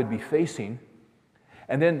that I would be facing.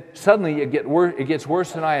 And then suddenly it gets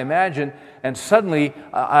worse than I imagined, and suddenly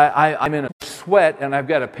I'm in a sweat and I've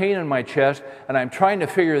got a pain in my chest, and I'm trying to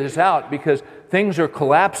figure this out because things are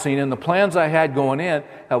collapsing and the plans I had going in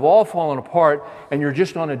have all fallen apart, and you're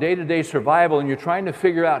just on a day-to-day survival, and you're trying to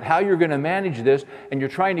figure out how you're going to manage this, and you're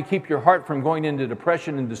trying to keep your heart from going into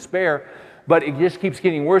depression and despair, but it just keeps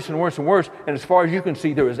getting worse and worse and worse, and as far as you can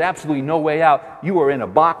see, there is absolutely no way out. You are in a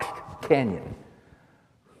boxed canyon.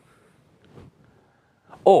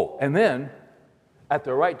 Oh, and then, at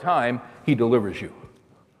the right time, he delivers you.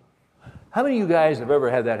 How many of you guys have ever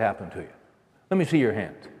had that happen to you? Let me see your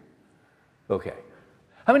hands. Okay.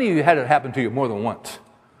 How many of you had it happen to you more than once?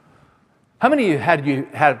 How many of you had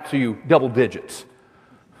it to you double digits?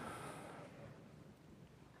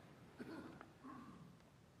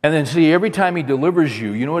 And then see, every time he delivers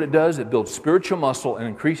you, you know what it does? It builds spiritual muscle and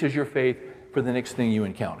increases your faith for the next thing you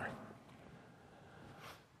encounter.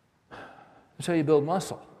 That's how you build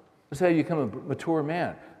muscle. That's how you become a mature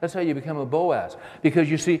man. That's how you become a Boaz. Because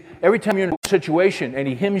you see, every time you're in a situation and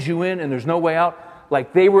he hems you in and there's no way out,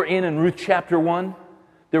 like they were in Ruth chapter 1,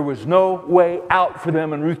 there was no way out for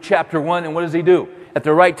them in Ruth chapter 1. And what does he do? At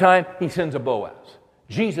the right time, he sends a Boaz.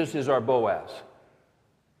 Jesus is our Boaz.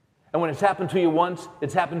 And when it's happened to you once,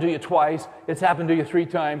 it's happened to you twice, it's happened to you 3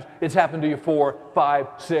 times, it's happened to you 4, 5,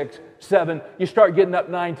 6, 7. You start getting up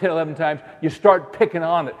 9, 10, 11 times. You start picking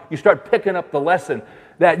on it. You start picking up the lesson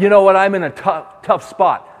that, you know what, I'm in a tough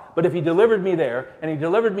spot. But if he delivered me there, and he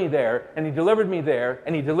delivered me there, and he delivered me there,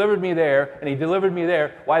 and he delivered me there, and he delivered me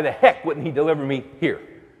there, why the heck wouldn't he deliver me here?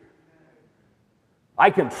 I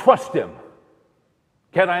can trust him.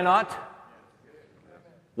 Can I not?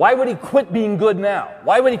 Why would he quit being good now?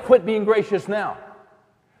 Why would he quit being gracious now?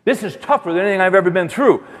 This is tougher than anything I've ever been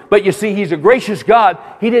through. But you see, he's a gracious God.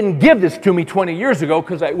 He didn't give this to me 20 years ago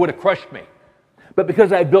because it would have crushed me. But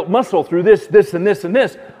because I built muscle through this, this, and this, and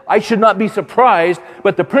this, I should not be surprised,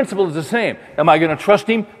 but the principle is the same. Am I going to trust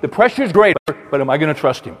him? The pressure is greater, but am I going to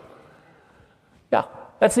trust him? Yeah,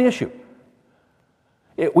 that's the issue.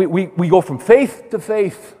 We go from faith to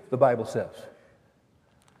faith, the Bible says.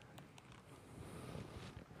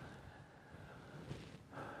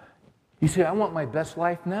 You say, I want my best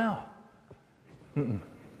life now.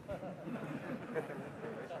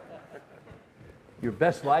 Your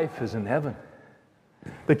best life is in heaven.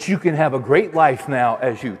 But you can have a great life now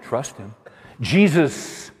as you trust him.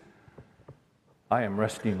 Jesus, I am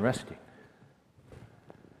resting.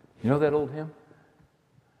 You know that old hymn?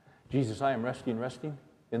 Jesus, I am resting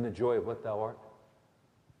in the joy of what thou art.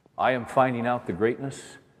 I am finding out the greatness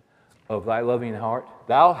of thy loving heart.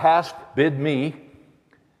 Thou hast bid me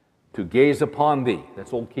to gaze upon thee.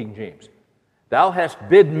 That's old King James. Thou hast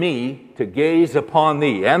bid me to gaze upon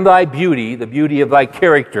thee, and thy beauty, the beauty of thy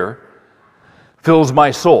character, fills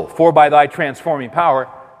my soul. For by thy transforming power,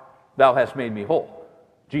 thou hast made me whole.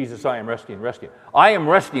 Jesus, I am resting. I am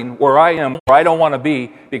resting where I am, where I don't want to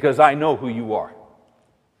be, because I know who you are.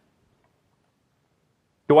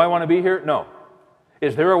 Do I want to be here? No.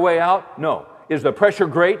 Is there a way out? No. Is the pressure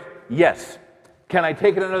great? Yes. Can I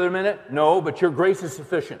take it another minute? No, but your grace is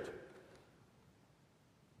sufficient.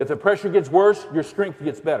 If the pressure gets worse, your strength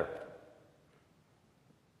gets better.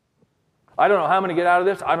 I don't know how I'm going to get out of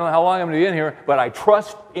this. I don't know how long I'm going to be in here, but I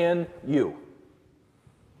trust in you.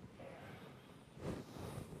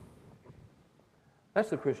 That's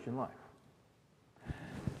the Christian life.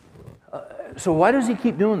 So why does he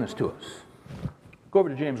keep doing this to us? Go over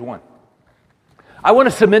to James 1. I want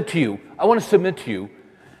to submit to you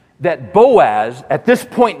that Boaz, at this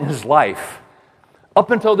point in his life, up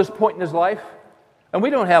until this point in his life, and we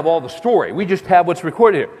don't have all the story, we just have what's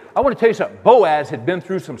recorded here. I want to tell you something. Boaz had been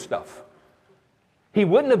through some stuff. He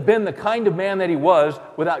wouldn't have been the kind of man that he was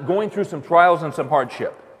without going through some trials and some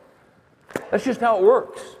hardship. That's just how it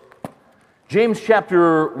works. James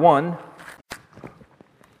chapter 1.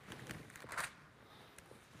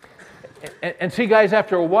 And see, guys,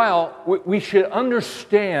 after a while, we should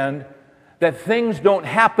understand that things don't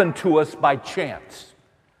happen to us by chance.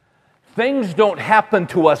 Things don't happen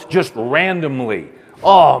to us just randomly.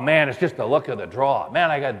 Oh, man, it's just the luck of the draw. Man,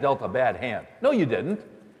 I got dealt a bad hand. No, you didn't.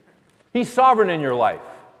 He's sovereign in your life.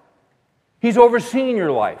 He's overseeing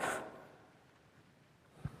your life.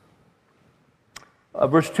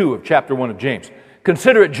 Verse 2 of chapter 1 of James.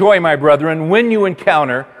 Consider it joy, my brethren, when you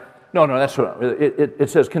encounter... No, that's what it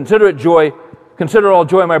says. Consider all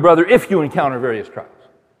joy, my brother, if you encounter various trials.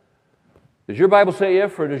 Does your Bible say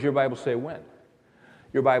if, or does your Bible say when?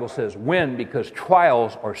 Your Bible says when, because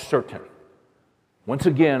trials are certain. Once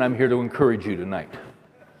again, I'm here to encourage you tonight.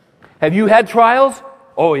 Have you had trials?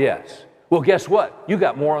 Oh, yes. Well, guess what? You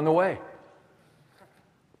got more on the way.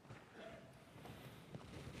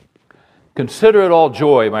 Consider it all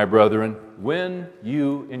joy, my brethren, when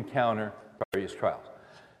you encounter various trials.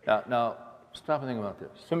 Now, stop and think about this.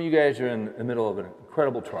 Some of you guys are in the middle of an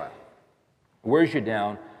incredible trial. It wears you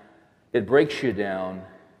down. It breaks you down.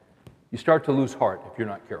 You start to lose heart if you're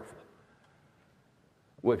not careful.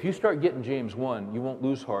 Well, if you start getting James 1, you won't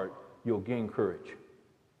lose heart. You'll gain courage.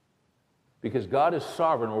 Because God is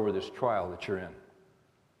sovereign over this trial that you're in.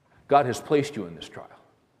 God has placed you in this trial.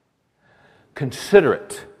 Consider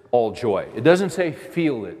it all joy. It doesn't say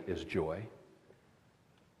feel it as joy.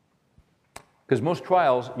 Because most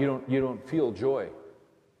trials, you don't feel joy.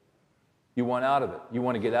 You want out of it. You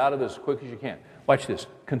want to get out of it as quick as you can. Watch this.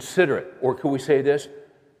 Consider it. Or could we say this?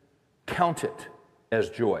 Count it as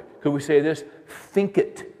joy. Could we say this? Think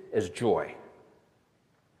it as joy.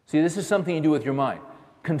 See, this is something you do with your mind.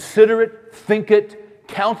 Consider it, think it,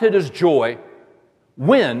 count it as joy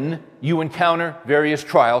when you encounter various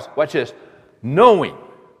trials. Watch this. Knowing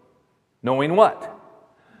what?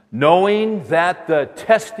 Knowing that the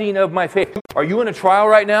testing of my faith. Are you in a trial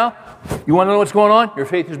right now? You want to know what's going on? Your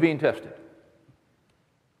faith is being tested.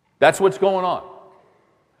 That's what's going on.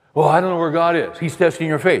 Well, I don't know where God is. He's testing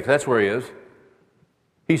your faith. That's where he is.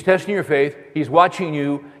 He's testing your faith. He's watching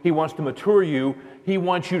you. He wants to mature you. He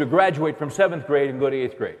wants you to graduate from 7th grade and go to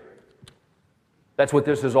 8th grade. That's what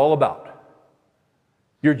this is all about.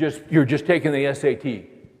 You're just taking the SAT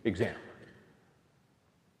exam.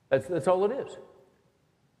 That's all it is.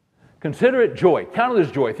 Consider it joy. Count it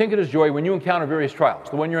as joy. Think it as joy when you encounter various trials,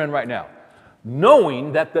 the one you're in right now.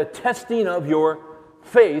 Knowing that the testing of your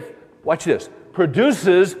faith, watch this,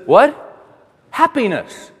 produces what?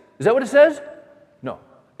 Happiness. Is that what it says? No.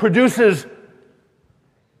 Produces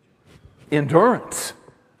endurance.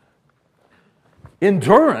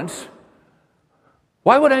 Endurance?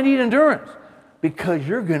 Why would I need endurance? Because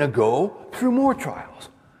you're going to go through more trials.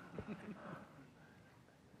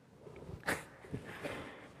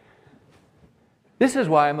 This is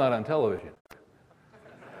why I'm not on television.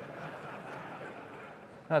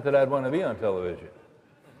 Not that I'd want to be on television.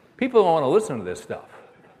 People don't want to listen to this stuff.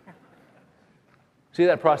 See,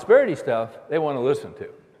 that prosperity stuff, they want to listen to.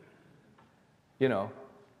 You know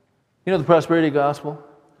the prosperity gospel?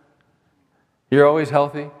 You're always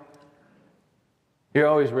healthy. You're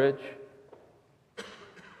always rich.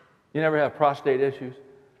 You never have prostate issues.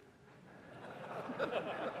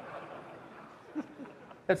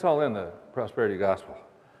 That's all in the prosperity gospel.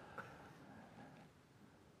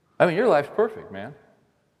 I mean, your life's perfect, man.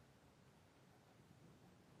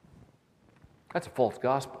 That's a false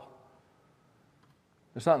gospel.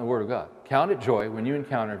 It's not in the Word of God. Count it joy when you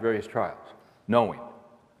encounter various trials, knowing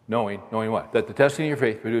what? That the testing of your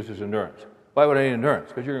faith produces endurance. Why would I need endurance?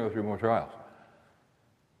 Because you're going to go through more trials.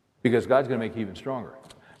 Because God's going to make you even stronger.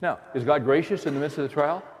 Now, is God gracious in the midst of the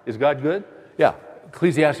trial? Is God good? Yeah.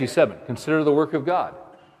 Ecclesiastes 7, consider the work of God.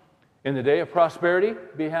 In the day of prosperity,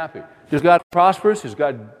 be happy. Does God prosper us? Is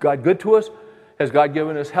God good to us? Has God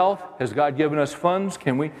given us health? Has God given us funds?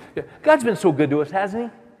 God's been so good to us,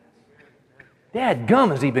 hasn't He? Dad gum,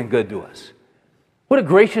 has He been good to us? What a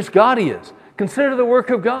gracious God He is. Consider the work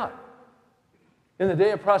of God. In the day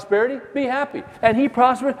of prosperity, be happy. And He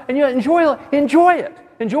prospers, and you enjoy it.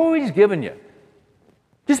 Enjoy what He's given you.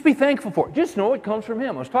 Just be thankful for it. Just know it comes from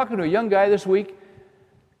Him. I was talking to a young guy this week,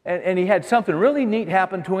 and he had something really neat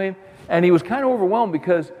happen to him, and he was kind of overwhelmed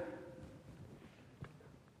because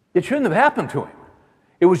it shouldn't have happened to him.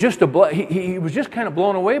 It was just he was just kind of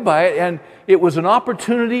blown away by it, and it was an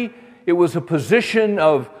opportunity. It was a position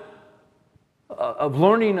of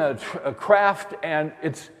learning a craft, and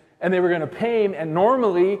they were going to pay him. And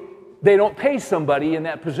normally they don't pay somebody in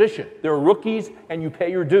that position. They're rookies, and you pay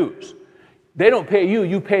your dues. They don't pay you;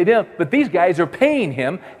 you pay them. But these guys are paying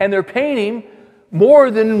him, and they're paying him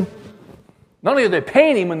more than. Not only are they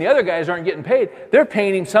paying him when the other guys aren't getting paid, they're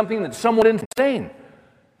paying him something that's somewhat insane.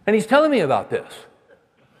 And he's telling me about this.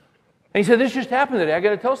 And he said, this just happened today. I got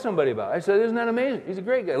to tell somebody about it. I said, isn't that amazing? He's a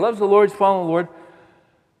great guy. Loves the Lord. He's following the Lord.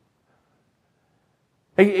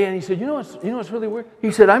 And he said, you know what's really weird?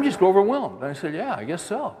 He said, I'm just overwhelmed. And I said, yeah, I guess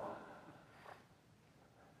so.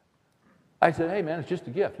 I said, hey, man, it's just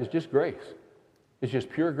a gift. It's just grace. It's just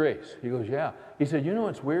pure grace. He goes, yeah. He said, you know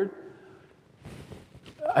what's weird?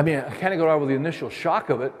 I mean, I kind of got over the initial shock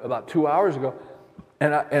of it about 2 hours ago.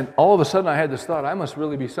 And all of a sudden I had this thought, I must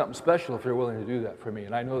really be something special if they're willing to do that for me,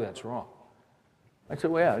 and I know that's wrong. I said,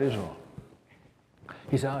 well, yeah, it is wrong.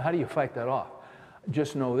 He said, how do you fight that off?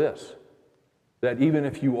 Just know this, that even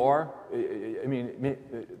if you are, I mean,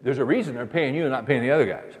 there's a reason they're paying you and not paying the other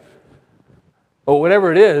guys. Or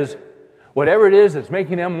whatever it is that's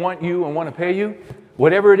making them want you and want to pay you,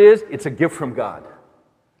 whatever it is, it's a gift from God.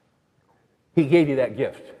 He gave you that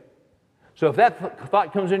gift. So if that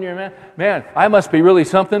thought comes into your man, I must be really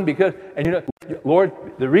something because, and you know, Lord,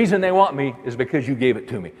 the reason they want me is because you gave it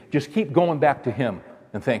to me. Just keep going back to Him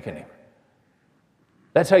and thanking Him.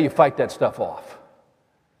 That's how you fight that stuff off.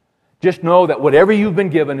 Just know that whatever you've been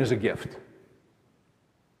given is a gift.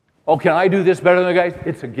 Oh, can I do this better than the guys?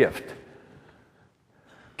 It's a gift.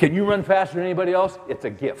 Can you run faster than anybody else? It's a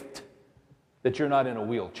gift that you're not in a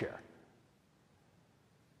wheelchair.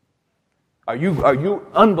 Are you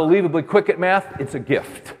unbelievably quick at math? It's a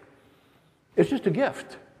gift. It's just a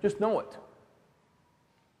gift. Just know it.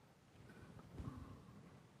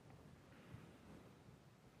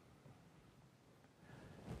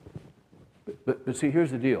 But see,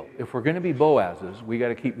 here's the deal. If we're going to be Boazes, we got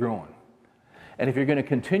to keep growing. And if you're going to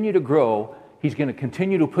continue to grow, He's going to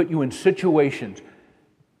continue to put you in situations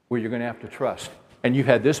where you're going to have to trust. And you've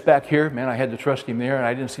had this back here. Man, I had to trust Him there, and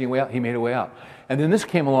I didn't see a way out. He made a way out. And then this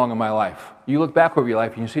came along in my life. You look back over your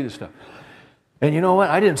life, and you see this stuff. And you know what?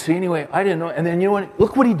 I didn't see any way. I didn't know. And then you know what?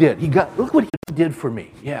 Look what He did. Look what He did for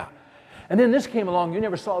me. Yeah. And then this came along. You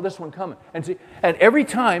never saw this one coming. And every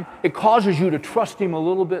time, it causes you to trust Him a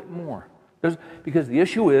little bit more. Because the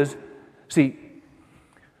issue is, see,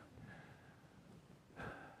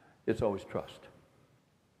 it's always trust.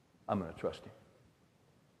 I'm going to trust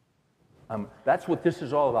Him. That's what this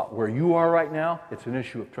is all about. Where you are right now, it's an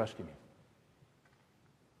issue of trusting Him.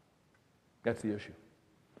 That's the issue.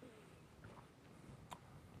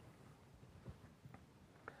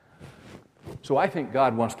 So I think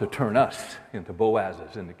God wants to turn us into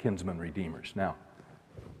Boazes, into kinsman redeemers. Now,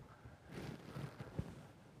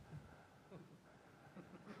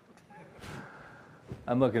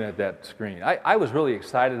 I'm looking at that screen. I was really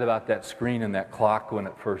excited about that screen and that clock when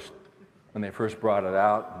they first brought it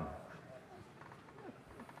out.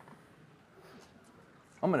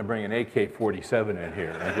 I'm going to bring an AK-47 in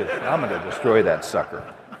here. I'm going to destroy that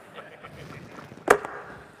sucker. All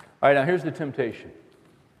right, now here's the temptation.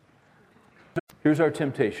 Here's our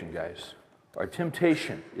temptation, guys. Our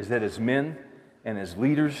temptation is that as men and as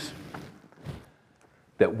leaders,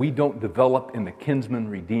 that we don't develop in the kinsman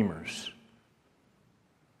redeemers,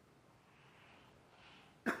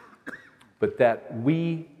 but that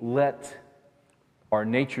we let our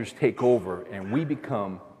natures take over and we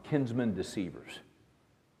become kinsman deceivers.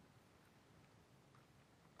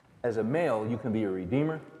 As a male, you can be a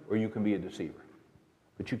redeemer or you can be a deceiver,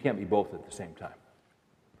 but you can't be both at the same time.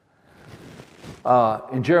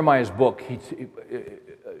 In Jeremiah's book,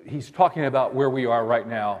 he's talking about where we are right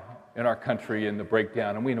now in our country and the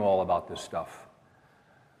breakdown, and we know all about this stuff.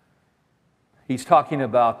 He's talking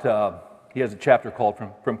about, he has a chapter called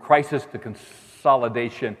From Crisis to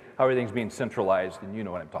Consolidation, how everything's being centralized, and you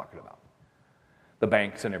know what I'm talking about. The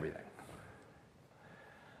banks and everything.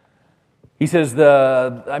 He says,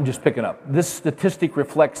 I'm just picking up, this statistic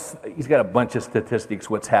reflects, he's got a bunch of statistics,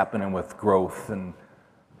 what's happening with growth and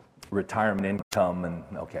retirement income, and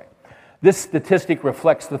okay. This statistic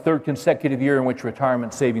reflects the third consecutive year in which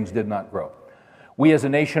retirement savings did not grow. We as a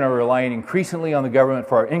nation are relying increasingly on the government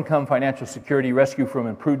for our income, financial security, rescue from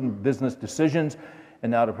imprudent business decisions,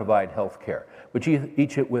 and now to provide health care. With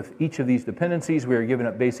each of these dependencies, we are giving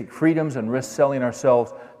up basic freedoms and risk selling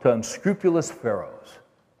ourselves to unscrupulous pharaohs.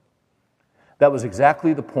 That was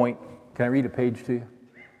exactly the point. Can I read a page to you?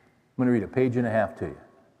 I'm going to read a page and a half to you.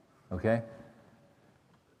 Okay?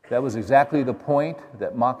 That was exactly the point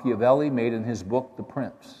that Machiavelli made in his book, The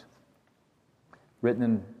Prince. Written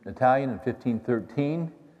in Italian in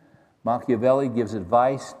 1513, Machiavelli gives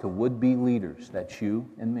advice to would-be leaders. That's you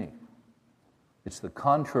and me. It's the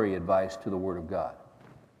contrary advice to the Word of God.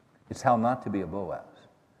 It's how not to be a Boaz.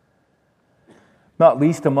 Not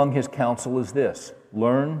least among his counsel is this: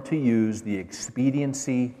 learn to use the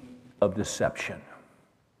expediency of deception.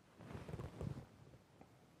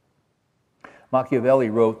 Machiavelli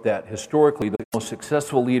wrote that historically the most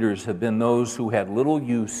successful leaders have been those who had little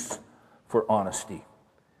use for honesty.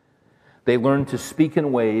 They learned to speak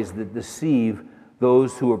in ways that deceive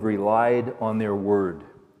those who have relied on their word.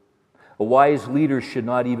 A wise leader should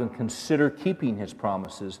not even consider keeping his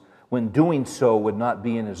promises when doing so would not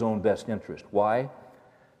be in his own best interest. Why?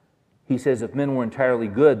 He says if men were entirely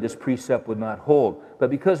good, this precept would not hold. But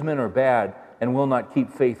because men are bad and will not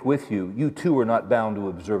keep faith with you, you too are not bound to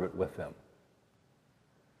observe it with them.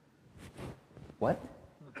 What?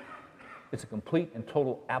 It's a complete and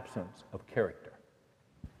total absence of character.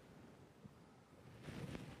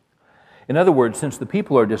 In other words, since the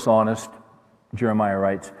people are dishonest, Jeremiah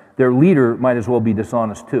writes, their leader might as well be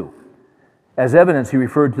dishonest too. As evidence, he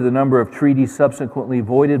referred to the number of treaties subsequently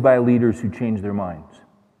voided by leaders who changed their minds.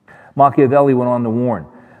 Machiavelli went on to warn,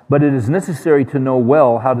 but it is necessary to know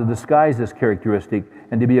well how to disguise this characteristic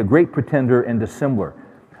and to be a great pretender and dissembler.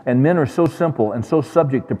 And men are so simple and so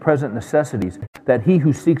subject to present necessities that he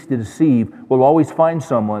who seeks to deceive will always find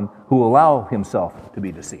someone who will allow himself to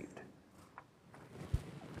be deceived.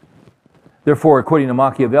 Therefore, according to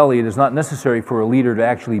Machiavelli, it is not necessary for a leader to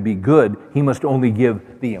actually be good. He must only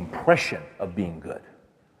give the impression of being good.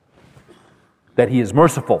 That he is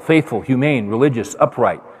merciful, faithful, humane, religious,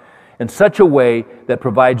 upright, in such a way that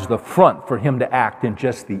provides the front for him to act in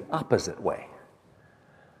just the opposite way.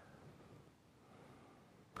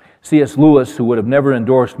 C.S. Lewis, who would have never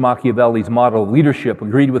endorsed Machiavelli's model of leadership,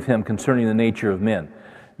 agreed with him concerning the nature of men.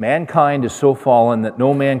 Mankind is so fallen that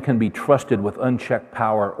no man can be trusted with unchecked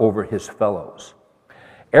power over his fellows.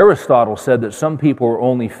 Aristotle said that some people are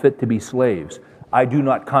only fit to be slaves. I do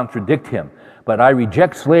not contradict him, but I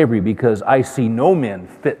reject slavery because I see no men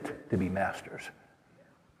fit to be masters.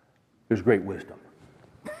 There's great wisdom.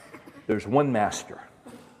 There's one master,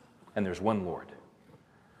 and there's one Lord.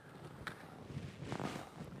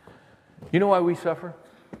 You know why we suffer?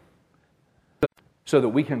 So that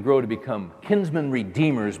we can grow to become kinsman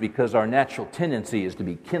redeemers, because our natural tendency is to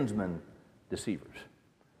be kinsman deceivers.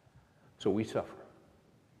 So we suffer.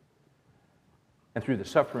 And through the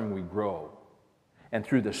suffering we grow. And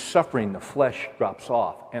through the suffering the flesh drops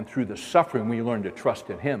off. And through the suffering we learn to trust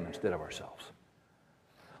in Him instead of ourselves.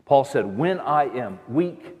 Paul said, when I am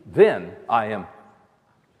weak, then I am.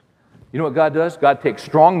 You know what God does? God takes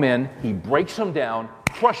strong men, He breaks them down,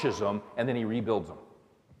 crushes them, and then He rebuilds them.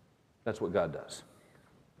 That's what God does.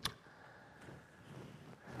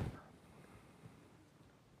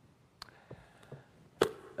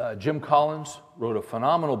 Jim Collins wrote a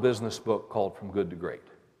phenomenal business book called From Good to Great.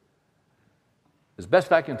 As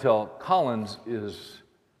best I can tell, Collins is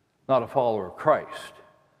not a follower of Christ.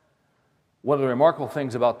 One of the remarkable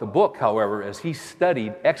things about the book, however, is he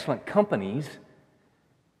studied excellent companies.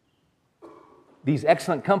 These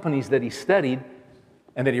excellent companies that he studied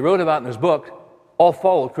and that he wrote about in his book all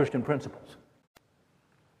followed Christian principles.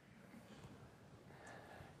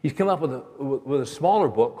 He's come up with a smaller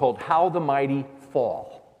book called How the Mighty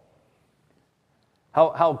Fall.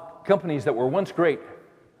 How companies that were once great,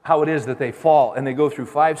 how it is that they fall, and they go through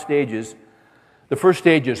 5 stages. The first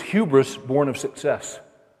stage is hubris, born of success.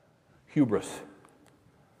 Hubris.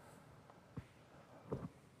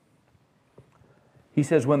 He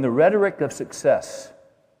says, when the rhetoric of success,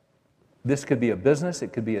 this could be a business,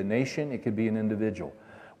 it could be a nation, it could be an individual.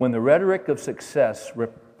 When the rhetoric of success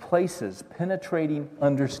replaces penetrating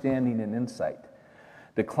understanding and insight,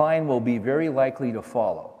 decline will be very likely to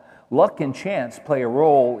follow. Luck and chance play a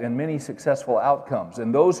role in many successful outcomes,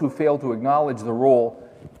 and those who fail to acknowledge the role,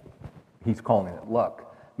 he's calling it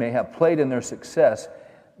luck, may have played in their success,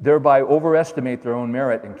 thereby overestimate their own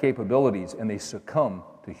merit and capabilities, and they succumb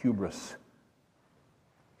to hubris.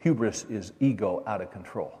 Hubris is ego out of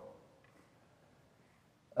control.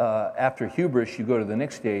 After hubris, you go to the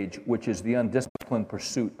next stage, which is the undisciplined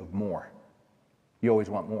pursuit of more. You always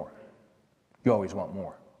want more. You always want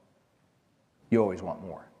more. You always want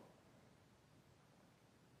more.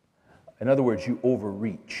 In other words, you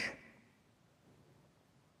overreach.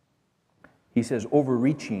 He says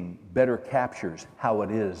overreaching better captures how it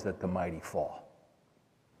is that the mighty fall.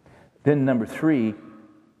 Then number 3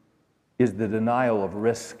 is the denial of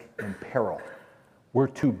risk and peril. We're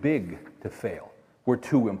too big to fail. We're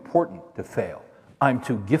too important to fail. I'm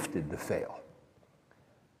too gifted to fail.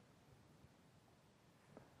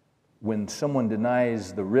 When someone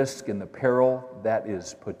denies the risk and the peril, that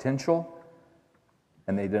is potential,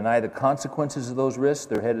 and they deny the consequences of those risks,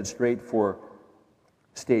 they're headed straight for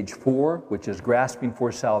stage 4, which is grasping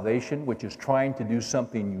for salvation, which is trying to do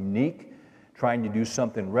something unique, trying to do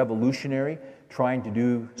something revolutionary, trying to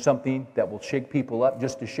do something that will shake people up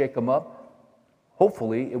just to shake them up.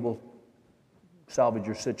 Hopefully, it will salvage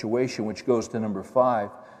your situation, which goes to number 5,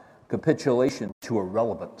 capitulation to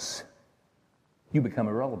irrelevance. You become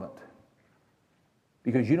irrelevant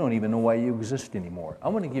because you don't even know why you exist anymore. I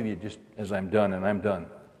want to give you, just as I'm done, and I'm done,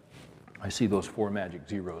 I see those 4 magic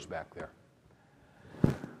zeros back there.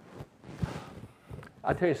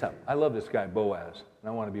 I'll tell you something. I love this guy, Boaz, and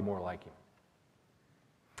I want to be more like him.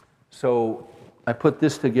 So I put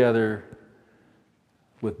this together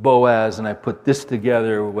with Boaz, and I put this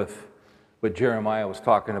together with what Jeremiah was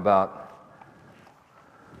talking about.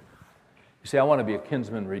 You see, I want to be a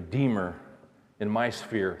kinsman redeemer in my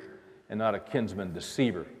sphere and not a kinsman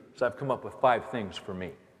deceiver. So I've come up with 5 things for me.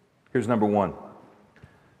 Here's number 1.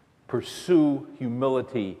 Pursue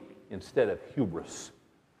humility instead of hubris.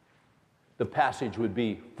 The passage would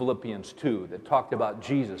be Philippians 2 that talked about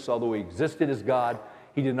Jesus. Although he existed as God,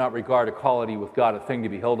 he did not regard equality with God a thing to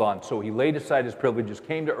be held on. So he laid aside his privileges,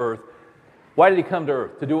 came to earth. Why did he come to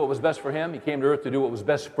earth? To do what was best for him? He came to earth to do what was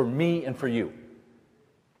best for me and for you.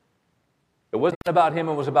 It wasn't about him,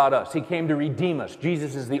 it was about us. He came to redeem us.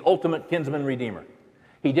 Jesus is the ultimate kinsman redeemer.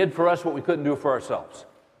 He did for us what we couldn't do for ourselves.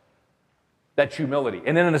 That's humility.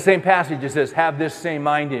 And then in the same passage it says, have this same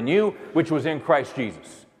mind in you, which was in Christ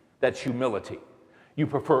Jesus. That's humility. You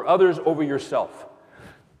prefer others over yourself.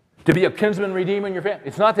 To be a kinsman redeemer in your family.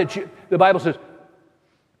 It's not that the Bible says,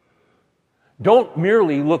 don't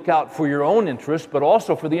merely look out for your own interest, but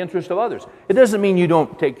also for the interest of others. It doesn't mean you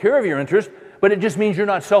don't take care of your interest, but it just means you're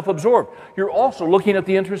not self-absorbed. You're also looking at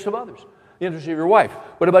the interests of others, the interest of your wife.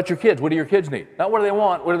 What about your kids? What do your kids need? Not what do they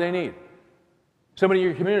want, what do they need? Somebody in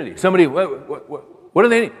your community, somebody, what do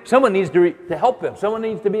they need? Someone needs to help them. Someone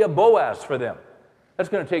needs to be a Boaz for them. That's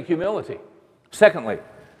going to take humility. Secondly,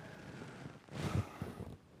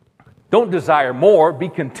 don't desire more, be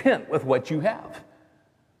content with what you have.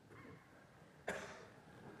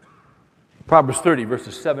 Proverbs 30,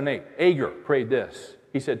 verses 7 and 8. Agur prayed this.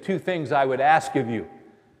 He said, 2 things I would ask of you.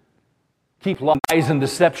 Keep lies and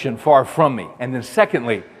deception far from me. And then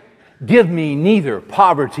secondly, give me neither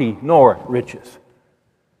poverty nor riches.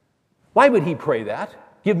 Why would he pray that?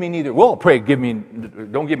 Give me neither. We'll all pray,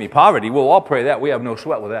 don't give me poverty. We'll all pray that. We have no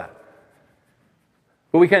sweat with that.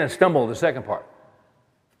 But we kind of stumble at the second part.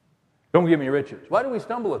 Don't give me riches. Why do we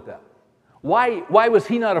stumble at that? Why was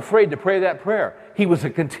he not afraid to pray that prayer? He was a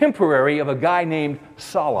contemporary of a guy named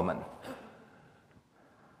Solomon.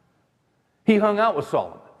 He hung out with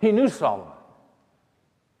Solomon. He knew Solomon.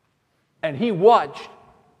 And he watched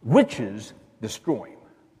riches destroy him.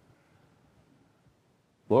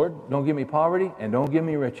 Lord, don't give me poverty and don't give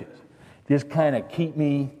me riches. Just kind of keep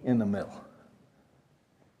me in the middle.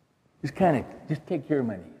 Just take care of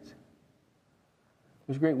my needs.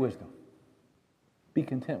 There's great wisdom. Be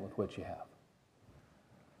content with what you have.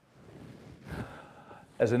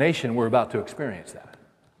 As a nation, we're about to experience that.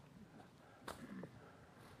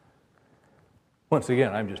 Once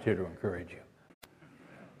again, I'm just here to encourage you.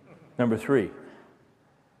 Number 3,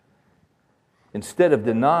 instead of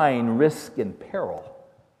denying risk and peril,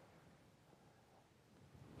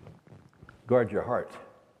 guard your heart.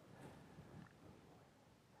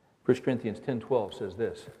 1 Corinthians 10:12 says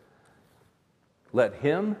this, let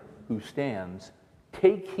him who stands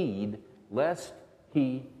take heed lest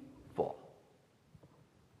he fall.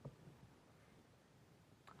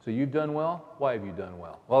 So you've done well? Why have you done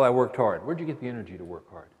well? Well, I worked hard. Where'd you get the energy to work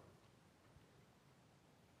hard?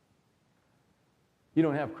 You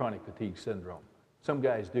don't have chronic fatigue syndrome. Some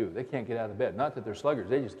guys do. They can't get out of bed. Not that they're sluggards,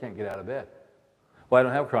 they just can't get out of bed. Well, I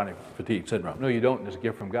don't have chronic fatigue syndrome. No, you don't. It's a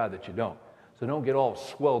gift from God that you don't. So don't get all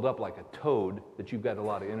swelled up like a toad that you've got a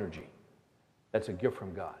lot of energy. That's a gift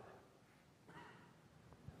from God.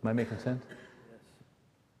 Am I making sense?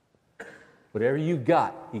 Yes. Whatever you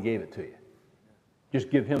got, He gave it to you. Just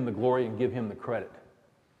give Him the glory and give Him the credit.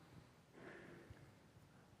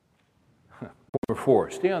 Number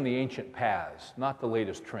 4, stay on the ancient paths, not the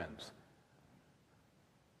latest trends.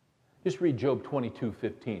 Just read Job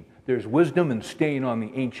 22:15. There's wisdom in staying on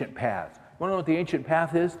the ancient paths. You want to know what the ancient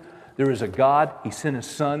path is? There is a God. He sent His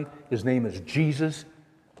Son. His name is Jesus.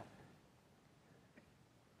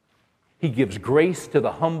 He gives grace to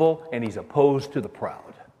the humble, and He's opposed to the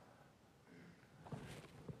proud.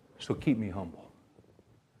 So keep me humble.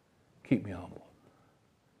 Keep me humble.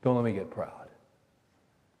 Don't let me get proud.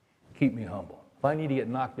 Keep me humble. If I need to get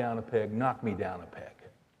knocked down a peg, knock me down a peg.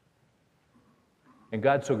 And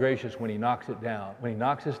God's so gracious when He knocks it down. When He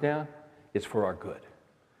knocks us down, it's for our good.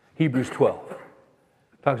 Hebrews 12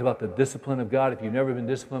 talks about the discipline of God. If you've never been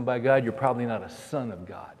disciplined by God, you're probably not a son of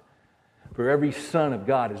God. For every son of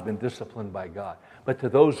God has been disciplined by God. But to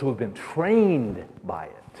those who have been trained by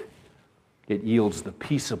it, it yields the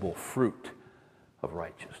peaceable fruit of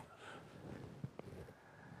righteousness.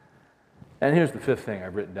 And here's the 5th thing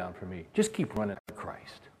I've written down for me. Just keep running to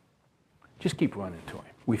Christ. Just keep running to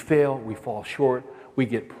Him. We fail, we fall short, we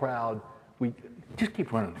get proud. We just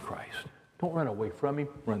keep running to Christ. Don't run away from Him,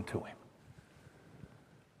 run to Him.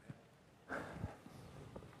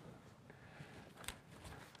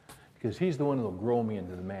 Because He's the one who will grow me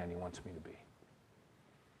into the man He wants me to be.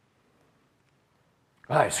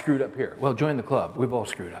 I screwed up here. Well, join the club. We've all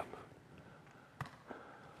screwed up.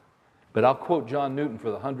 But I'll quote John Newton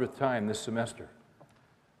for the 100th time this semester.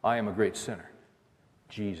 I am a great sinner.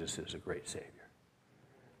 Jesus is a great Savior.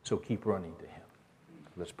 So keep running to Him.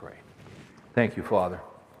 Let's pray. Thank you, Father,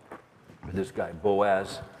 for this guy,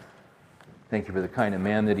 Boaz. Thank you for the kind of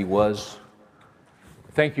man that he was.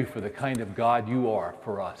 Thank you for the kind of God you are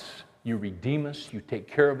for us. You redeem us, you take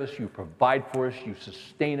care of us, you provide for us, you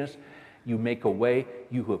sustain us, you make a way.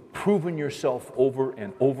 You have proven yourself over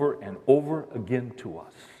and over and over again to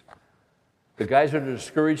us. The guys that are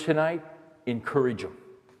discouraged tonight, encourage them.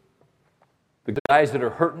 The guys that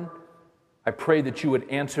are hurting, I pray that you would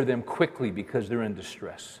answer them quickly because they're in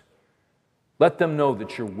distress. Let them know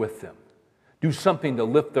that you're with them. Do something to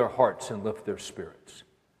lift their hearts and lift their spirits.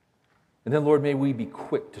 And then, Lord, may we be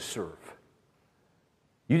quick to serve.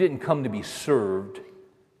 You didn't come to be served.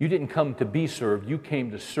 You didn't come to be served. You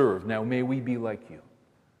came to serve. Now, may we be like you.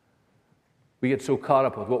 We get so caught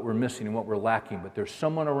up with what we're missing and what we're lacking, but there's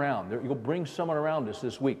someone around. You'll bring someone around us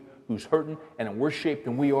this week who's hurting and in worse shape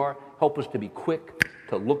than we are. Help us to be quick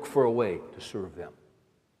to look for a way to serve them.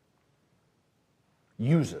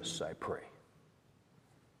 Use us, I pray.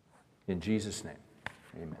 In Jesus' name,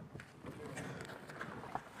 amen.